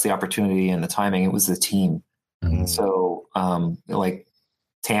wasn't just the opportunity and the timing; it was the team. Mm-hmm. So, like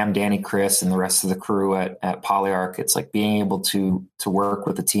Tam, Danny, Chris, and the rest of the crew at Polyarc, it's like being able to work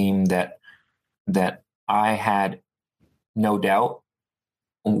with a team that I had no doubt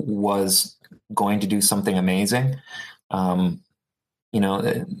was going to do something amazing.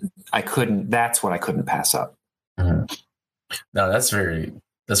 That's what I couldn't pass up. Mm-hmm. No, that's very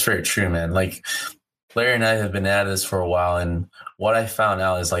true, man. Like Larry and I have been at this for a while, and what I found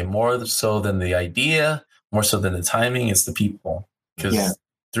out is like more so than the idea, more so than the timing, it's the people. Because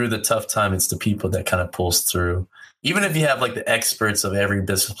through the tough time, it's the people that kind of pulls through. Even if you have like the experts of every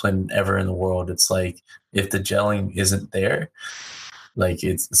discipline ever in the world, it's like if the gelling isn't there, like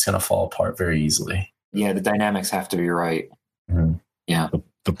it's going to fall apart very easily. Yeah, the dynamics have to be right. Mm-hmm. Yeah.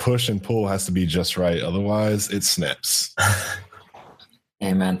 The push and pull has to be just right. Otherwise, it snaps.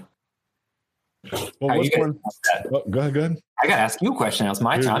 Amen. Well, what's one? Go ahead. I got to ask you a question. It's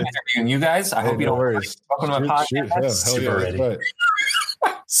my time. I'm interviewing you guys. I hope you don't worry. Welcome to my podcast. Super ready. Right.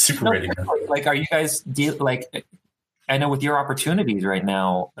 Super ready. Like, are you guys I know with your opportunities right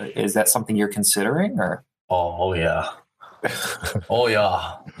now, is that something you're considering or? Oh yeah. Oh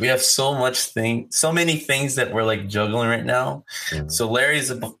yeah, we have so many things that we're like juggling right now. Mm-hmm. So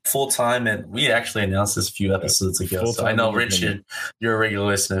Larry's a full time, and we actually announced this a few episodes ago. So I know Richard, you're a regular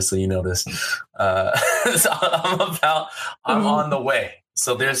listener, so you know this. So I'm on the way.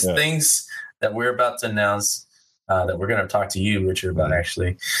 So there's things that we're about to announce that we're going to talk to you, Richard, about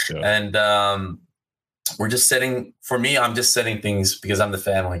actually, and we're just setting. For me, I'm just setting things because I'm the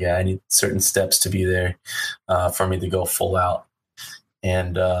family guy. I need certain steps to be there for me to go full out,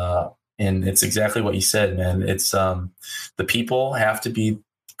 and it's exactly what you said, man. It's the people have to be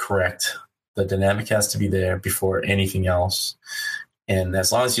correct. The dynamic has to be there before anything else, and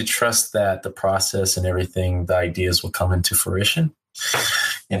as long as you trust that the process and everything, the ideas will come into fruition.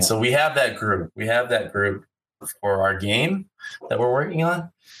 And so we have that group. We have that group for our game that we're working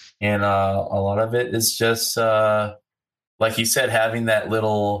on. And a lot of it is just, like you said, having that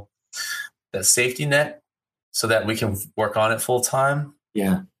safety net so that we can work on it full time.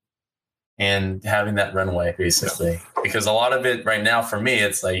 Yeah. And having that runway, basically. Because a lot of it right now for me,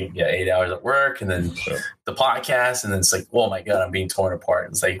 it's like, 8 hours at work and then the podcast. And then it's like, oh my God, I'm being torn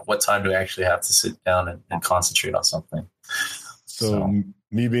apart. It's like, what time do I actually have to sit down and concentrate on something? So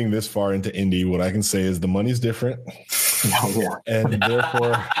me being this far into indie, what I can say is the money's different. Oh, yeah. And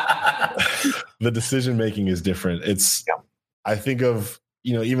therefore the decision making is different. I think of,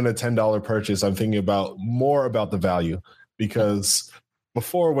 even a $10 purchase, I'm thinking more about the value, because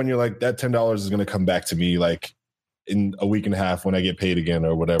before, when you're like, that $10 is going to come back to me like in a week and a half when I get paid again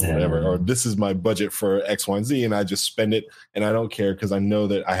or whatever, or this is my budget for X, Y, and Z, and I just spend it and I don't care because I know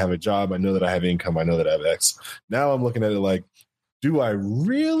that I have a job. I know that I have income. I know that I have X. Now I'm looking at it like, do I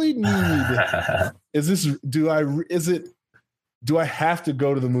really need do I have to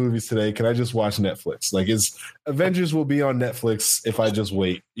go to the movies today? Can I just watch Netflix? Like, Avengers will be on Netflix if I just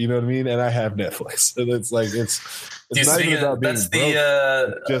wait. You know what I mean? And I have Netflix. And it's like, it's not even about being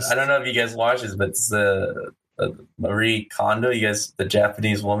broke. I don't know if you guys watch this, but it's the Marie Kondo, the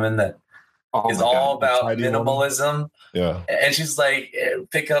Japanese woman that is all about minimalism. Yeah. And she's like,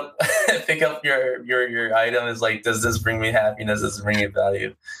 pick up your item. Is like, does this bring me happiness? Does it bring me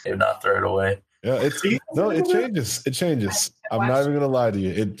value? If not, throw it away. Yeah, it changes. It changes. I'm not even gonna lie to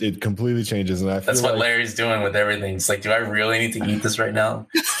you. It completely changes, and I feel that's what Larry's doing with everything. It's like, do I really need to eat this right now?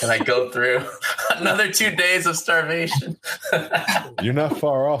 Can I go through another 2 days of starvation? You're not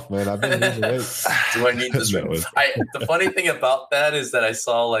far off, man. I've been losing weight. Do I need this? The funny thing about that is that I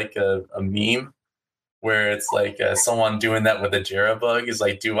saw like a meme where it's like someone doing that with a Jerabug is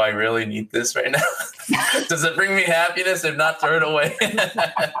like, do I really need this right now? Does it bring me happiness? If not, throw it away.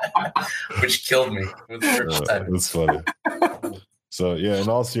 Which killed me. It's funny. So yeah, in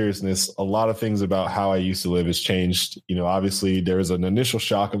all seriousness, a lot of things about how I used to live has changed. Obviously there was an initial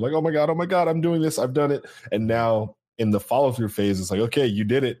shock of like, oh my God, I'm doing this. I've done it. And now in the follow-through phase, it's like, okay, you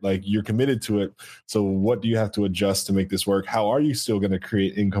did it. Like, you're committed to it. So what do you have to adjust to make this work? How are you still going to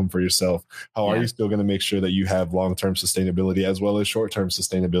create income for yourself? How are you still going to make sure that you have long-term sustainability as well as short-term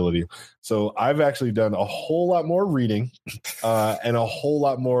sustainability? So I've actually done a whole lot more reading and a whole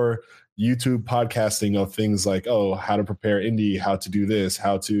lot more YouTube podcasting of things like, oh, how to prepare indie, how to do this,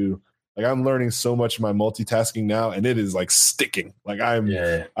 how to, like, I'm learning so much of my multitasking now, and it is like sticking. Like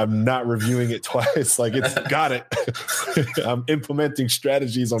I'm not reviewing it twice. Like, it's got it. I'm implementing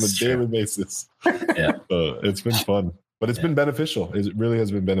strategies on a daily basis. Yeah. It's been fun, but it's been beneficial. It really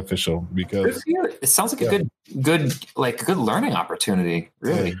has been beneficial because it sounds like a good learning opportunity.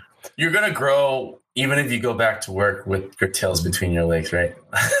 Really. You're going to grow even if you go back to work with your tails between your legs, right?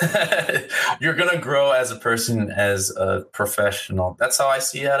 You're going to grow as a person, as a professional. That's how I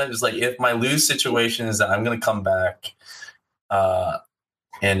see it. It's like, if my lose situation is that I'm going to come back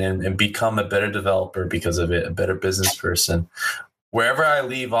and become a better developer because of it, a better business person. Wherever I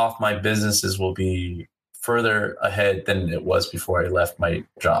leave off, my businesses will be further ahead than it was before I left my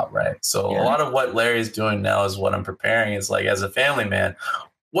job, right? So a lot of what Larry is doing now is what I'm preparing. Is like, as a family man,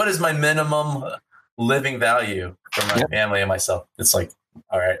 what is my minimum living value for my family and myself? It's like,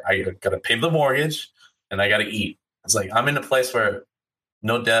 all right, I got to pay the mortgage and I got to eat. It's like, I'm in a place where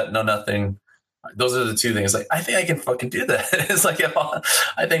no debt, no nothing. Those are the two things. Like, I think I can fucking do that. It's like,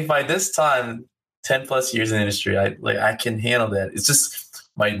 I think by this time, 10 plus years in the industry, I can handle that. It's just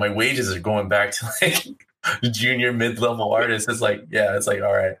my wages are going back to like junior mid-level artists. It's like, it's like,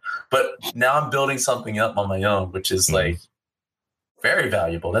 all right. But now I'm building something up on my own, which is like, very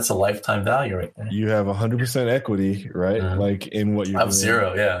valuable. That's a lifetime value right there. You have 100% equity, right? Like, in what you're doing.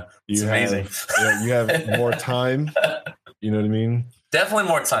 Zero, yeah. It's amazing. You have more time. You know what I mean? Definitely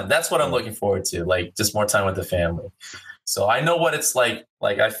more time. That's what I'm looking forward to. Like, just more time with the family. So I know what it's like.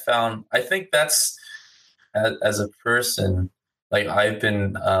 Like, I think that's, as a person, like, I've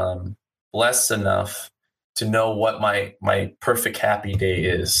been blessed enough to know what my perfect happy day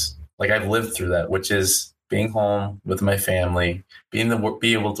is. Like, I've lived through that, which is being home with my family, be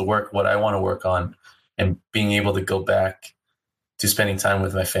able to work what I want to work on, and being able to go back to spending time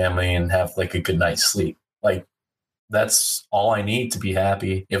with my family and have like a good night's sleep. Like, that's all I need to be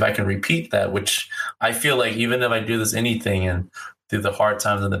happy. If I can repeat that, which I feel like even if I do this anything and through the hard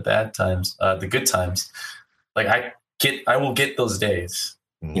times and the bad times, the good times, like I will get those days.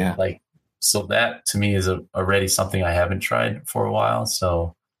 Yeah. Like, so that to me is already something I haven't tried for a while.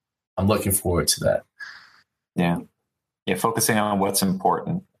 So I'm looking forward to that. Yeah. Focusing on what's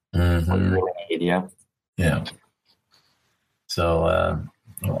important. Mm-hmm. What you really need. Yeah. So,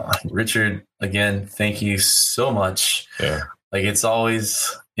 Richard, again, thank you so much. Yeah. Like, it's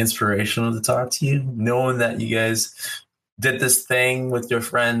always inspirational to talk to you, knowing that you guys did this thing with your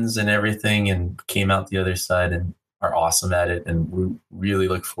friends and everything and came out the other side and are awesome at it. And we really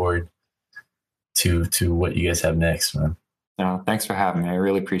look forward to what you guys have next, man. No, thanks for having me. I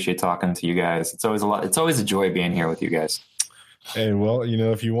really appreciate talking to you guys. It's always a joy being here with you guys. And well,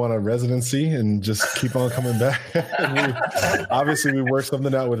 if you want a residency and just keep on coming back, obviously we worked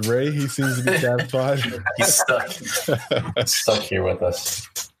something out with Ray. He seems to be satisfied. He's stuck here with us.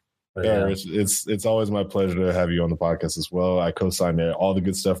 But Rich, it's always my pleasure to have you on the podcast as well. I co-signed all the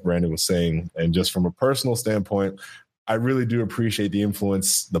good stuff Brandon was saying. And just from a personal standpoint, I really do appreciate the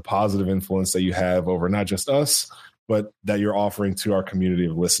influence, the positive influence that you have over not just us, but that you're offering to our community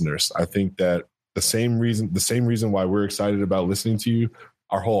of listeners. I think that the same reason why we're excited about listening to you,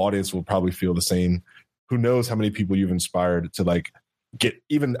 our whole audience will probably feel the same. Who knows how many people you've inspired to like get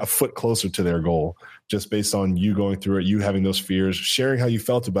even a foot closer to their goal, just based on you going through it, you having those fears, sharing how you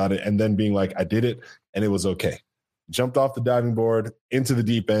felt about it, and then being like, I did it and it was okay. Jumped off the diving board into the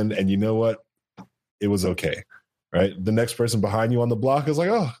deep end, and you know what? It was okay, right? The next person behind you on the block is like,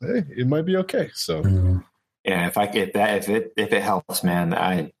 oh, hey, it might be okay. So. Mm-hmm. Yeah, if it helps, man,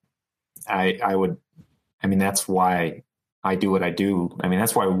 I would. I mean, that's why I do what I do. I mean,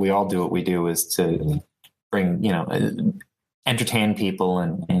 that's why we all do what we do, is to bring, entertain people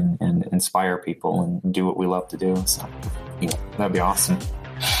and inspire people and do what we love to do. So, that'd be awesome.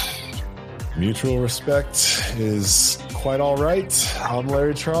 Mutual respect is quite all right. I'm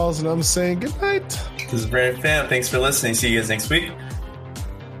Larry Charles, and I'm saying good night. This is Brandon Pham. Thanks for listening. See you guys next week.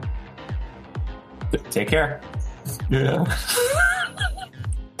 Take care. Yeah.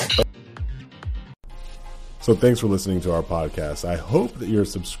 So thanks for listening to our podcast. I hope that you're a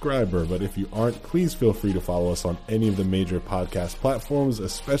subscriber, but if you aren't, please feel free to follow us on any of the major podcast platforms,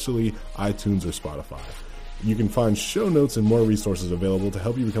 especially iTunes or Spotify. You can find show notes and more resources available to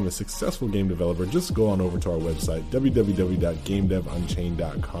help you become a successful game developer. Just go on over to our website,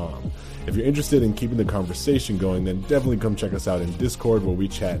 www.gamedevunchained.com. If you're interested in keeping the conversation going, then definitely come check us out in Discord, where we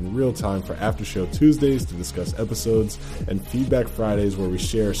chat in real time, for after show Tuesdays to discuss episodes, and feedback Fridays, where we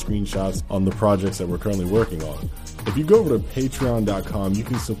share screenshots on the projects that we're currently working on. If you go over to patreon.com, you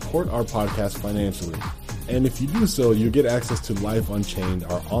can support our podcast financially. And if you do so, you get access to Life Unchained,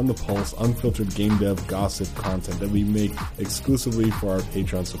 our on-the-pulse, unfiltered game dev gossip content that we make exclusively for our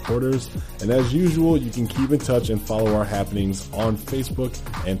Patreon supporters. And as usual, you can keep in touch and follow our happenings on Facebook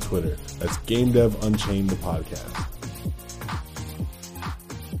and Twitter. That's Game Dev Unchained, the podcast.